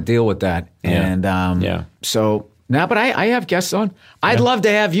didn't want to deal with that. Yeah. And so now, but I have guests on. I'd love to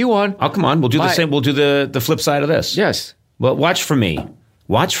have you on. Oh, come on. We'll do the same. We'll do the flip side of this. Yes. Well, watch for me.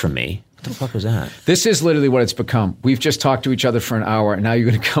 Watch for me. What the fuck was that? This is literally what it's become. We've just talked to each other for an hour, and now you're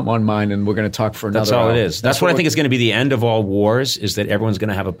going to come on mine, and we're going to talk for another hour. That's all it is. That's what I think is going to be the end of all wars, is that everyone's going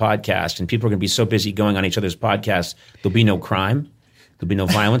to have a podcast, and people are going to be so busy going on each other's podcasts, there'll be no crime. There'll be no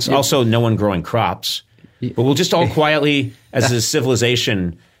violence. Also, no one growing crops. But we'll just all quietly, as a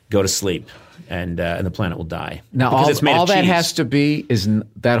civilization, go to sleep, and the planet will die. Now, because it's made all of that cheese. has to be is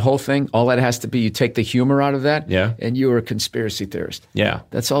that whole thing. All that has to be, you take the humor out of that, and you're a conspiracy theorist. Yeah.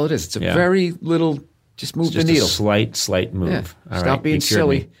 That's all it is. It's a very little, just move the needle. A slight move. Yeah. All Stop right. being You cured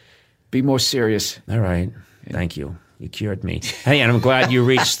silly. me. Be more serious. All right. Thank you. You cured me. Hey, and I'm glad you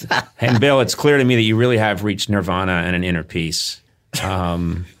reached. And Bill, it's clear to me that you really have reached nirvana and an inner peace.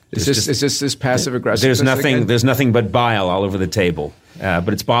 Is this passive aggressive? There's nothing but bile all over the table, but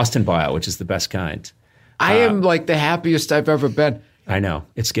it's Boston bile, which is the best kind. I am like the happiest I've ever been. I know.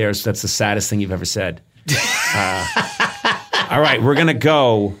 It scares. That's the saddest thing you've ever said. All right, we're gonna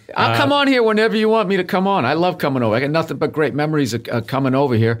go. I'll come on here whenever you want me to come on. I love coming over. I got nothing but great memories of coming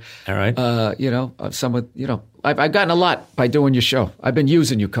over here. All right. I've gotten a lot by doing your show. I've been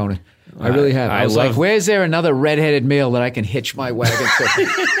using you, Conan. I really have. I was like, where's there another redheaded male that I can hitch my wagon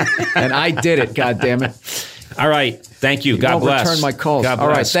to? And I did it, goddammit. All right. Thank you. God bless. Return my calls. God All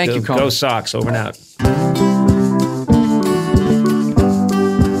right. bless. Thank you, Conan. Go Sox. Over and out.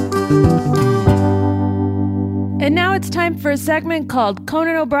 And now it's time for a segment called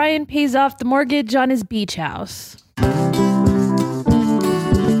Conan O'Brien Pays Off the Mortgage on His Beach House.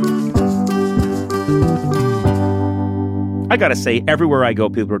 I gotta say, everywhere I go,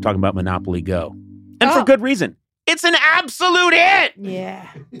 people are talking about Monopoly Go. And for good reason. It's an absolute hit! Yeah.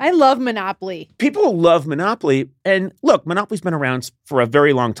 I love Monopoly. People love Monopoly. And look, Monopoly's been around for a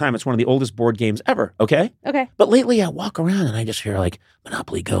very long time. It's one of the oldest board games ever, okay? Okay. But lately I walk around and I just hear like,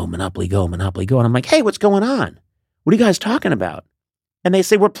 Monopoly Go, Monopoly Go, Monopoly Go. And I'm like, hey, what's going on? What are you guys talking about? And they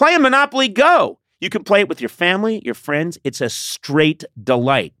say, we're playing Monopoly Go. You can play it with your family, your friends. It's a straight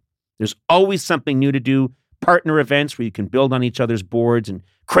delight. There's always something new to do. Partner events where you can build on each other's boards, and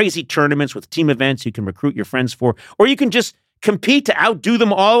crazy tournaments with team events you can recruit your friends for, or you can just compete to outdo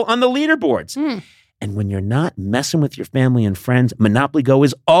them all on the leaderboards. And when you're not messing with your family and friends, Monopoly Go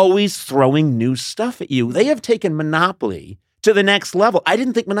is always throwing new stuff at you. They have taken Monopoly to the next level. I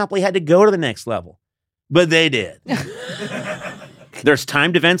didn't think Monopoly had to go to the next level, but they did. There's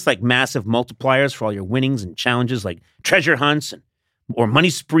timed events like massive multipliers for all your winnings and challenges like treasure hunts or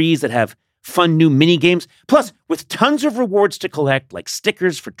money sprees that have fun new mini games, plus with tons of rewards to collect, like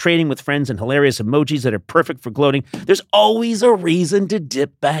stickers for trading with friends and hilarious emojis that are perfect for gloating. There's always a reason to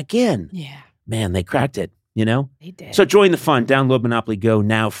dip back in. Yeah. Man, they cracked it, you know? They did. So join the fun. Download Monopoly Go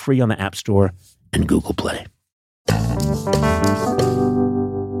now, free on the App Store and Google Play.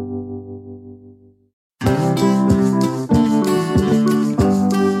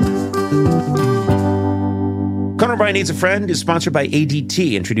 Conan O'Brien Needs a Friend is sponsored by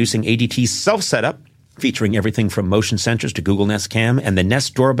ADT, introducing ADT Self-Setup, featuring everything from motion sensors to Google Nest Cam and the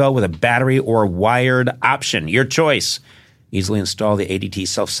Nest doorbell with a battery or wired option. Your choice. Easily install the ADT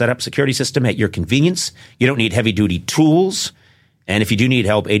Self-Setup security system at your convenience. You don't need heavy-duty tools. And if you do need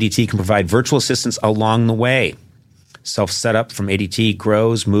help, ADT can provide virtual assistance along the way. Self-Setup from ADT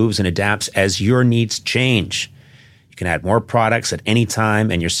grows, moves, and adapts as your needs change. You can add more products at any time,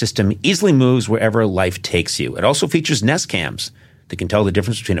 and your system easily moves wherever life takes you. It also features Nest Cams that can tell the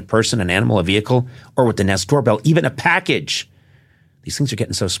difference between a person, an animal, a vehicle, or with the Nest doorbell, even a package. These things are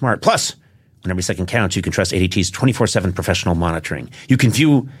getting so smart. Plus, when every second counts, you can trust ADT's 24/7 professional monitoring. You can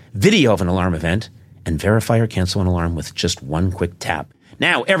view video of an alarm event and verify or cancel an alarm with just one quick tap.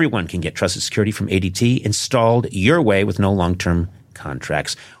 Now, everyone can get trusted security from ADT installed your way with no long-term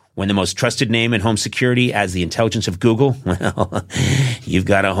contracts. When the most trusted name in home security adds the intelligence of Google, well, you've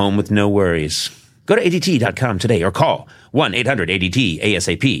got a home with no worries. Go to ADT.com today or call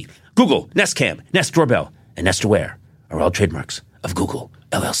 1-800-ADT-ASAP. Google, Nest Cam, Nest Doorbell, and Nest Aware are all trademarks of Google,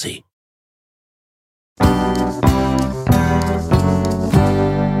 LLC.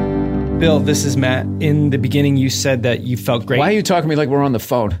 Bill, this is Matt. In the beginning, you said that you felt great. Why are you talking to me like we're on the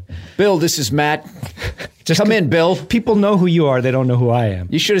phone? Bill, this is Matt. Just come in, Bill. People know who you are. They don't know who I am.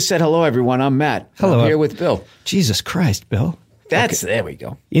 You should have said, hello, everyone. I'm Matt. Hello. I'm here with Bill. Jesus Christ, Bill. There we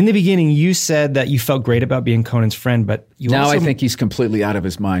go. In the beginning, you said that you felt great about being Conan's friend, but now I think he's completely out of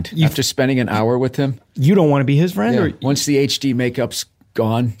his mind. After spending an hour with him. You don't want to be his friend? Yeah. Or once the HD makeup's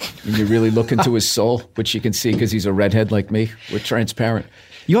gone and you really look into his soul, which you can see because he's a redhead like me. We're transparent.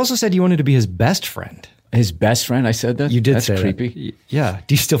 You also said you wanted to be his best friend. His best friend? I said that? You did That's say creepy. That. Yeah.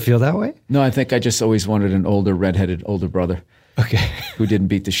 Do you still feel that way? No, I think I just always wanted an older, redheaded older brother. Okay. Who didn't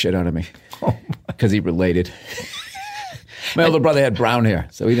beat the shit out of me. Because he related. My older brother had brown hair,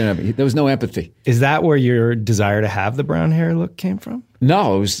 so there was no empathy. Is that where your desire to have the brown hair look came from?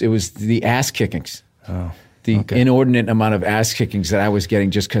 No, it was the ass kickings. Oh. The inordinate amount of ass kickings that I was getting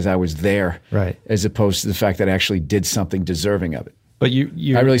just because I was there. Right. As opposed to the fact that I actually did something deserving of it. But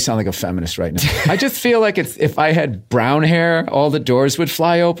you I really sound like a feminist right now. I just feel like if I had brown hair, all the doors would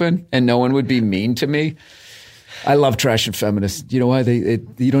fly open and no one would be mean to me. I love trashing feminists. You know why? You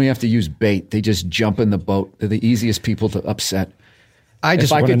don't even have to use bait. They just jump in the boat. They're the easiest people to upset. I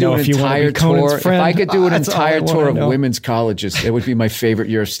just want to know if you want to be Conan's friend. If I could do an entire tour of know. women's colleges, it would be my favorite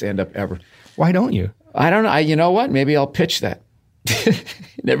year of stand-up ever. Why don't you? I don't know. You know what? Maybe I'll pitch that.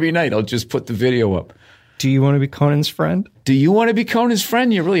 Every night I'll just put the video up. Do you want to be Conan's friend? Do you want to be Conan's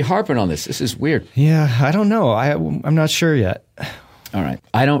friend? You're really harping on this. This is weird. Yeah, I don't know. I'm not sure yet. All right.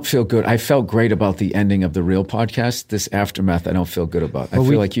 I don't feel good. I felt great about the ending of the real podcast. This aftermath, I don't feel good about. I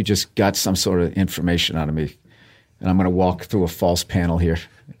feel like you just got some sort of information out of me. And I'm going to walk through a false panel here,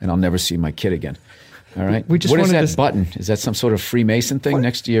 and I'll never see my kid again. All right? What is that button? Is that some sort of Freemason thing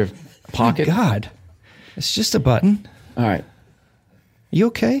next to your pocket? Oh, God. It's just a button. All right. You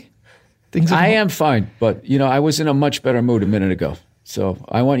okay? I am fine, but, I was in a much better mood a minute ago. So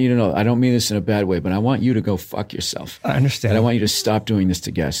I want you to know, I don't mean this in a bad way, but I want you to go fuck yourself. I understand. And I want you to stop doing this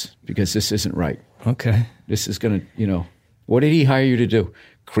to guests, because this isn't right. Okay. This is going to, what did he hire you to do?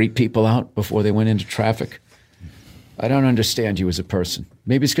 Creep people out before they went into traffic? I don't understand you as a person.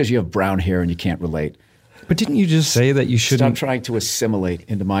 Maybe it's because you have brown hair and you can't relate. But didn't you just say that you shouldn't... Stop trying to assimilate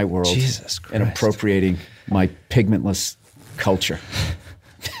into my world. Jesus Christ. And appropriating my pigmentless culture.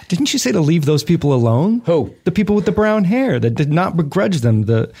 Didn't you say to leave those people alone? Who? The people with the brown hair that did not begrudge them.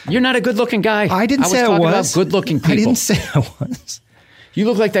 You're not a good-looking guy. I didn't say I was. talking about good-looking people. I didn't say I was. You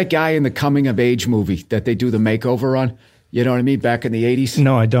look like that guy in the coming-of-age movie that they do the makeover on. You know what I mean? Back in the 80s?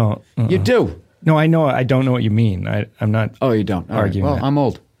 No, I don't. You do. No, I know. I don't know what you mean. I'm not. Oh, you don't? Arguing Well, that. I'm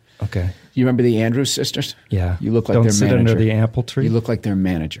old. Okay. You remember the Andrews sisters? Yeah. You look like don't their sit manager. under the apple tree. You look like their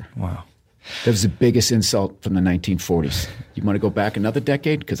manager. Wow. That was the biggest insult from the 1940s. You want to go back another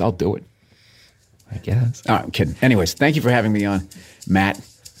decade? Because I'll do it. I guess. Oh, I'm kidding. Anyways, thank you for having me on, Matt.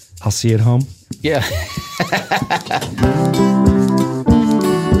 I'll see you at home. Yeah.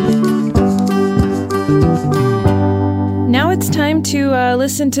 Now it's time to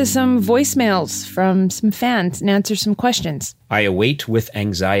listen to some voicemails from some fans and answer some questions. I await with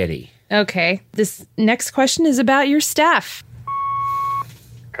anxiety. Okay. This next question is about your staff.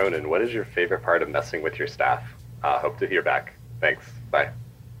 Conan, what is your favorite part of messing with your staff? Hope to hear back. Thanks. Bye.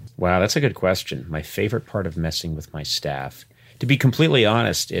 Wow, that's a good question. My favorite part of messing with my staff. To be completely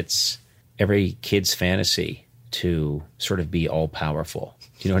honest, it's every kid's fantasy to sort of be all powerful.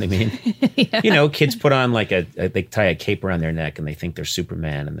 Do you know what I mean? Yeah. You know, kids put on like they tie a cape around their neck and they think they're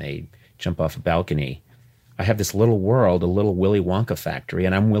Superman and they jump off a balcony. I have this little world, a little Willy Wonka factory,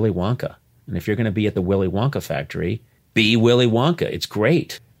 and I'm Willy Wonka. And if you're going to be at the Willy Wonka factory, be Willy Wonka. It's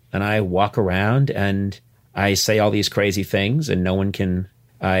great. And I walk around and I say all these crazy things and no one can.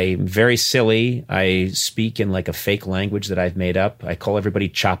 I'm very silly. I speak in like a fake language that I've made up. I call everybody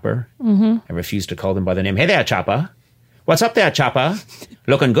Chopper. Mm-hmm. I refuse to call them by their name. Hey there, Chopper. What's up there, Chopper?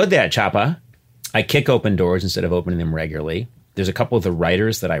 Looking good there, Chopper. I kick open doors instead of opening them regularly. There's a couple of the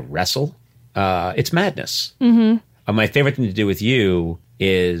writers that I wrestle. It's madness. Mm-hmm. My favorite thing to do with you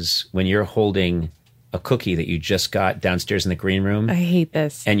is when you're holding a cookie that you just got downstairs in the green room. I hate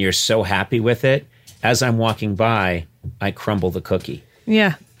this. And you're so happy with it. As I'm walking by, I crumble the cookie.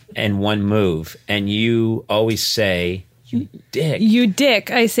 Yeah. And one move. And you always say, you dick. You dick.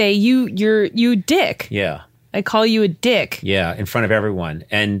 I say, you dick. Yeah. I call you a dick. Yeah, in front of everyone.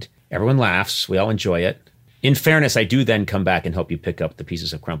 And everyone laughs. We all enjoy it. In fairness, I do then come back and help you pick up the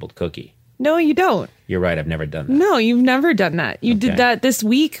pieces of crumbled cookie. No, you don't. You're right. I've never done that. No, you've never done that. You did that this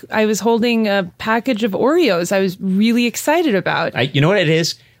week. I was holding a package of Oreos I was really excited about. You know what it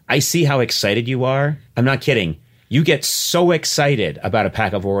is? I see how excited you are. I'm not kidding. You get so excited about a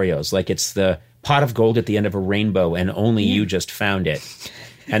pack of Oreos, like it's the pot of gold at the end of a rainbow and only you just found it.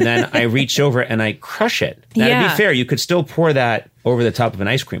 And then I reach over and I crush it. Now, to be fair, you could still pour that over the top of an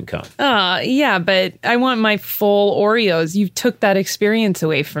ice cream cone. Yeah, but I want my full Oreos. You took that experience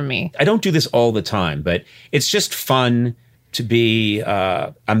away from me. I don't do this all the time, but it's just fun to be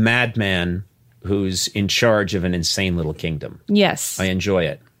a madman who's in charge of an insane little kingdom. Yes. I enjoy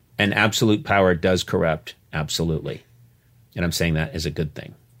it. And absolute power does corrupt. Absolutely. And I'm saying that is a good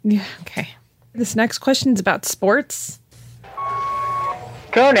thing. Yeah, okay. This next question is about sports.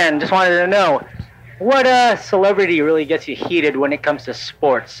 Conan, just wanted to know, what celebrity really gets you heated when it comes to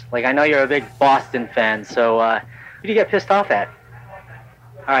sports? Like, I know you're a big Boston fan, so who do you get pissed off at?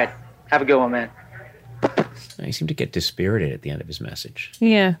 All right, have a good one, man. He seemed to get dispirited at the end of his message.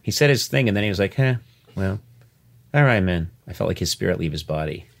 Yeah. He said his thing, and then he was like, well, all right, man. I felt like his spirit leave his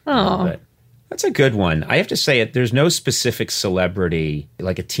body. Oh. But that's a good one. I have to say it. There's no specific celebrity,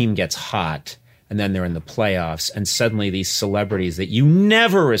 like a team gets hot, and then they're in the playoffs, and suddenly these celebrities that you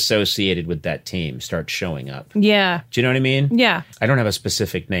never associated with that team start showing up. Yeah. Do you know what I mean? Yeah. I don't have a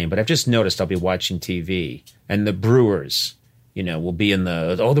specific name, but I've just noticed I'll be watching TV, and the Brewers, will be in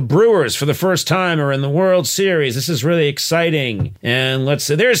the Brewers for the first time are in the World Series. This is really exciting. And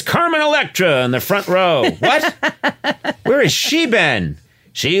there's Carmen Electra in the front row. What? Where has she been?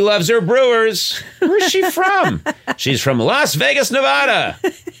 She loves her Brewers. Where's she from? She's from Las Vegas, Nevada.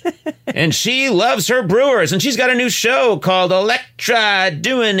 And she loves her Brewers. And she's got a new show called Electra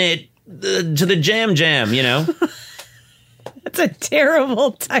Doing It to the Jam Jam, That's a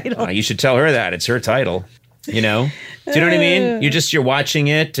terrible title. You should tell her that. It's her title, Do you know what I mean? You're watching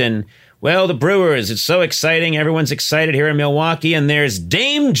it and, well, the Brewers, it's so exciting. Everyone's excited here in Milwaukee. And there's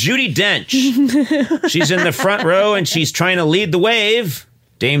Dame Judi Dench. She's in the front row and she's trying to lead the wave.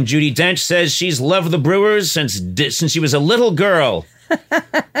 Dame Judi Dench says she's loved the Brewers since she was a little girl,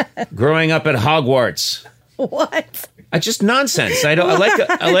 growing up at Hogwarts. What? Just nonsense. I don't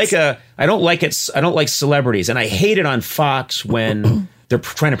like celebrities, and I hate it on Fox when they're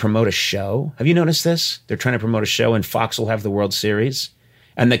trying to promote a show. Have you noticed this? They're trying to promote a show, and Fox will have the World Series,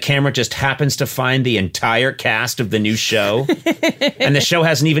 and the camera just happens to find the entire cast of the new show, and the show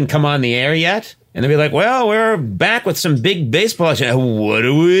hasn't even come on the air yet. And they'll be like, well, we're back with some big baseball action. What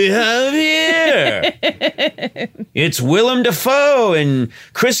do we have here? It's Willem Dafoe and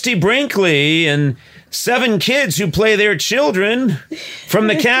Christy Brinkley and 7 kids who play their children from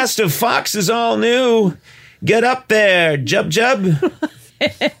the cast of Fox's all new Get Up There, Jub Jub.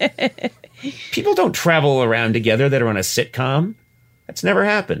 People don't travel around together that are on a sitcom. That's never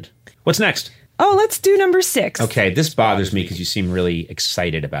happened. What's next? Oh, let's do number 6. Okay, this bothers me because you seem really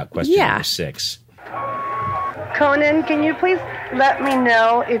excited about question number 6. Conan, can you please let me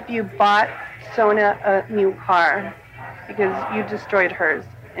know if you bought Sona a new car? Because you destroyed hers,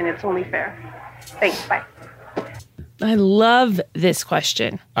 and it's only fair. Thanks, bye. I love this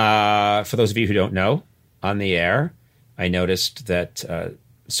question. For those of you who don't know, on the air, I noticed that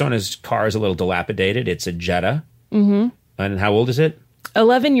Sona's car is a little dilapidated. It's a Jetta. Mm-hmm. And how old is it?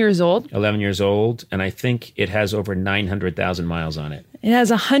 11 years old. 11 years old, and I think it has over 900,000 miles on it. It has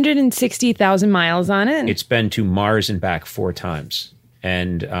 160,000 miles on it. It's been to Mars and back 4 times,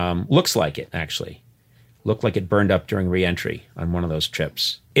 and looks like it, actually. Looked like it burned up during re-entry on one of those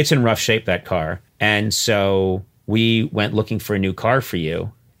trips. It's in rough shape, that car, and so we went looking for a new car for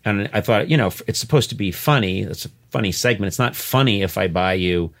you, And I thought, it's supposed to be funny. It's a funny segment. It's not funny if I buy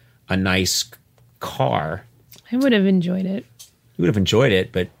you a nice car. I would have enjoyed it. You would have enjoyed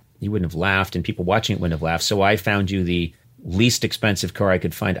it, but you wouldn't have laughed, and people watching it wouldn't have laughed. So I found you the least expensive car I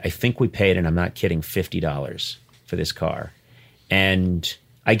could find. I think we paid, and I'm not kidding, $50 for this car. And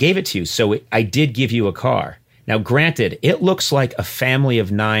I gave it to you. So I did give you a car. Now, granted, it looks like a family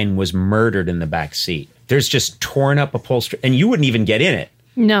of 9 was murdered in the back seat. There's just torn up upholstery, and you wouldn't even get in it.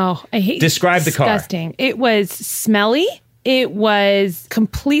 No, I hate. Describe the car. Disgusting. It was smelly. It was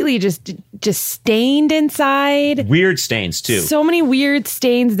completely just stained inside. Weird stains too. So many weird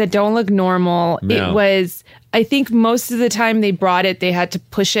stains that don't look normal. No. It was. I think most of the time they brought it, they had to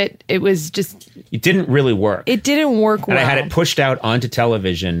push it. It was just. It didn't really work. It didn't work well. And I had it pushed out onto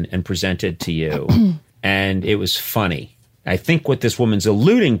television and presented to you, and it was funny. I think what this woman's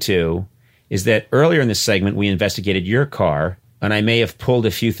alluding to is that earlier in this segment we investigated your car. And I may have pulled a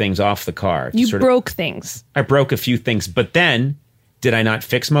few things off the car. You broke things. I broke a few things. But then, did I not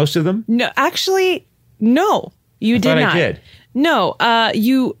fix most of them? No, actually, no. You did not. I did. No,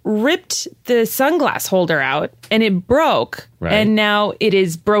 you ripped the sunglass holder out, and it broke. Right. And now it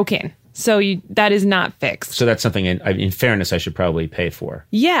is broken. So that is not fixed. So that's something, in fairness, I should probably pay for.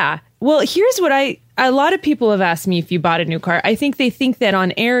 Yeah. Well, here's what a lot of people have asked me if you bought a new car. I think they think that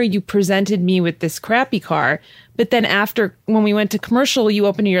on air you presented me with this crappy car. But then when we went to commercial, you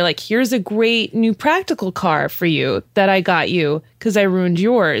opened it, you're like, here's a great new practical car for you that I got you because I ruined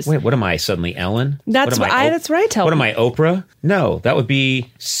yours. Wait, what am I, suddenly Ellen? That's what I tell What them. am I, Oprah? No, that would be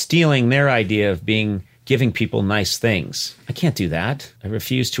stealing their idea of giving people nice things. I can't do that. I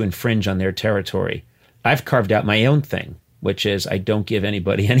refuse to infringe on their territory. I've carved out my own thing, which is I don't give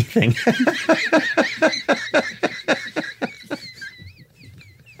anybody anything.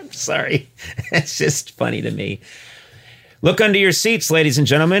 Sorry. It's just funny to me. Look under your seats, ladies and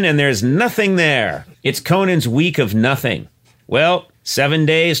gentlemen, and there's nothing there. It's Conan's week of nothing. Well, 7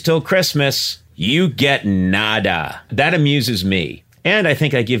 days till Christmas. You get nada. That amuses me. And I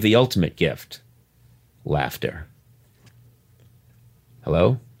think I give the ultimate gift. Laughter.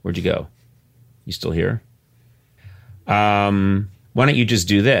 Hello? Where'd you go? You still here? Why don't you just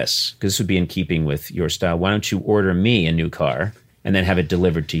do this? Because this would be in keeping with your style. Why don't you order me a new car and then have it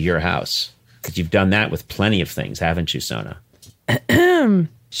delivered to your house? Because you've done that with plenty of things, haven't you, Sona?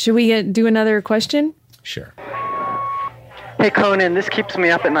 Should we do another question? Sure. Hey, Conan, this keeps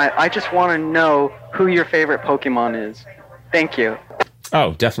me up at night. I just want to know who your favorite Pokemon is. Thank you.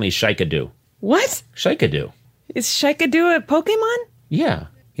 Oh, definitely Shaikadu. What? Shaikadu. Is Shaikadu a Pokemon? Yeah.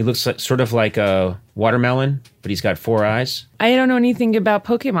 He looks sort of like a watermelon, but he's got 4 eyes. I don't know anything about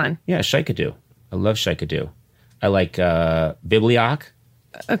Pokemon. Yeah, Shaikadu. I love Shaikadu. I like Bibliok.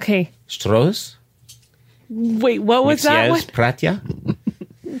 Okay. Strohs. Wait, what was that one? Pratya.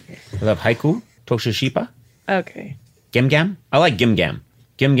 I love Haiku. Toshushipa. Okay. Gim-Gam. I like Gim-Gam.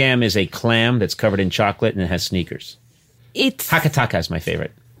 Gim-Gam is a clam that's covered in chocolate and it has sneakers. Hakataka is my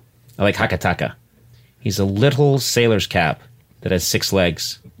favorite. I like Hakataka. He's a little sailor's cap that has 6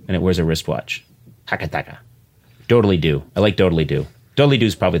 legs and it wears a wristwatch. Hakataka. Doodly-doo. I like Doodly-doo. Doodly-doo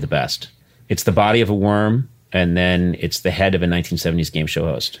is probably the best. It's the body of a worm, and then it's the head of a 1970s game show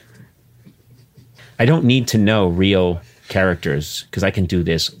host. I don't need to know real characters because I can do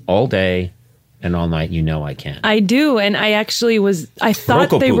this all day and all night. You know I can. I do, and I actually I thought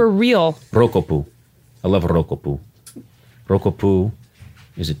Rokopu. they were real. Rokopu. I love Rokopu. Rokopu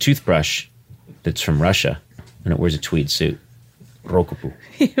is a toothbrush that's from Russia, and it wears a tweed suit. Rokopu.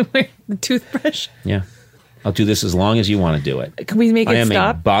 The toothbrush? Yeah. I'll do this as long as you want to do it. Can we make it stop? I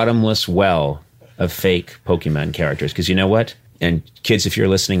am a bottomless well of fake Pokemon characters. Because you know what? And kids, if you're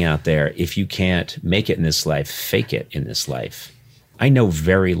listening out there, if you can't make it in this life, fake it in this life. I know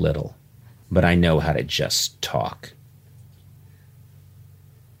very little, but I know how to just talk.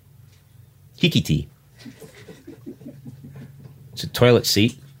 Hikiti. It's a toilet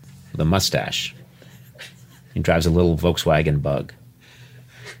seat with a mustache. He drives a little Volkswagen Bug.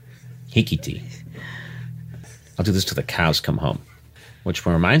 Hikiti. I'll do this till the cows come home. Which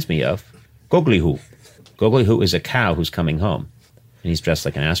reminds me of Goglihu. Goglihu is a cow who's coming home. And he's dressed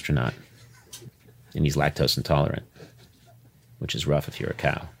like an astronaut. And he's lactose intolerant. Which is rough if you're a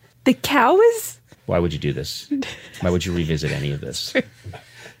cow. The cow is? Why would you do this? Why would you revisit any of this?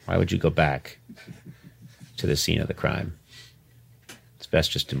 Why would you go back to the scene of the crime? It's best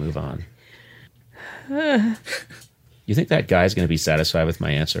just to move on. You think that guy's going to be satisfied with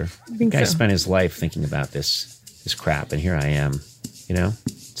my answer? I think the guy so. spent his life thinking about this crap, and here I am. You know?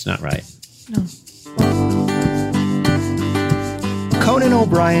 It's not right. No. Conan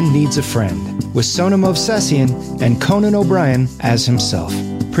O'Brien Needs a Friend with Sona Movsesian and Conan O'Brien as himself.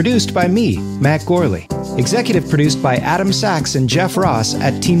 Produced by me, Matt Gorley. Executive produced by Adam Sachs and Jeff Ross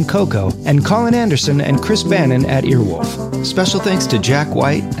at Team Coco, and Colin Anderson and Chris Bannon at Earwolf. Special thanks to Jack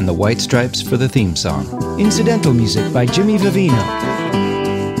White and the White Stripes for the theme song. Incidental music by Jimmy Vivino.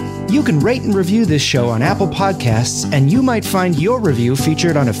 You can rate and review this show on Apple Podcasts, and you might find your review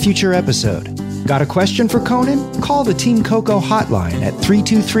featured on a future episode. Got a question for Conan? Call the Team Coco hotline at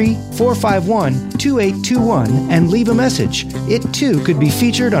 323-451-2821 and leave a message. It too could be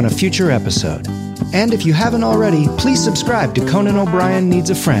featured on a future episode. And if you haven't already, please subscribe to Conan O'Brien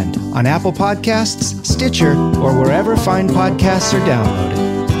Needs a Friend on Apple Podcasts, Stitcher, or wherever fine podcasts are downloaded.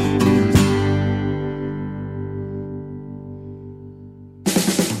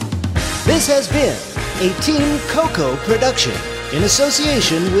 This has been a Team Coco production in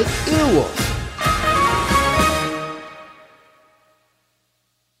association with Earwolf.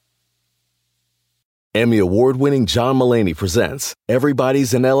 Emmy award-winning John Mulaney presents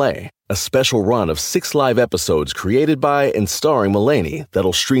Everybody's in L.A., a special run of 6 live episodes created by and starring Mulaney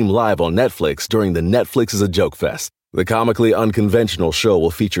that'll stream live on Netflix during the Netflix is a Joke Fest. The comically unconventional show will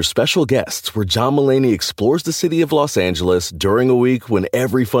feature special guests where John Mulaney explores the city of Los Angeles during a week when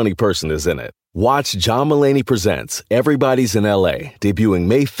every funny person is in it. Watch John Mulaney Presents Everybody's in L.A., debuting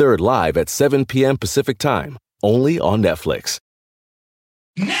May 3rd live at 7 p.m. Pacific Time, only on Netflix.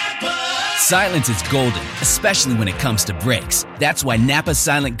 Silence is golden, especially when it comes to brakes. That's why Napa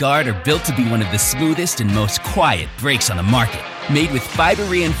Silent Guard are built to be one of the smoothest and most quiet brakes on the market. Made with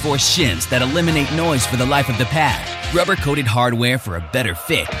fiber-reinforced shims that eliminate noise for the life of the pad, rubber-coated hardware for a better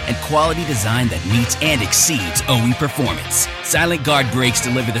fit, and quality design that meets and exceeds OE performance. Silent Guard brakes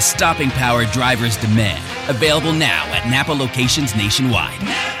deliver the stopping power drivers demand. Available now at Napa locations nationwide.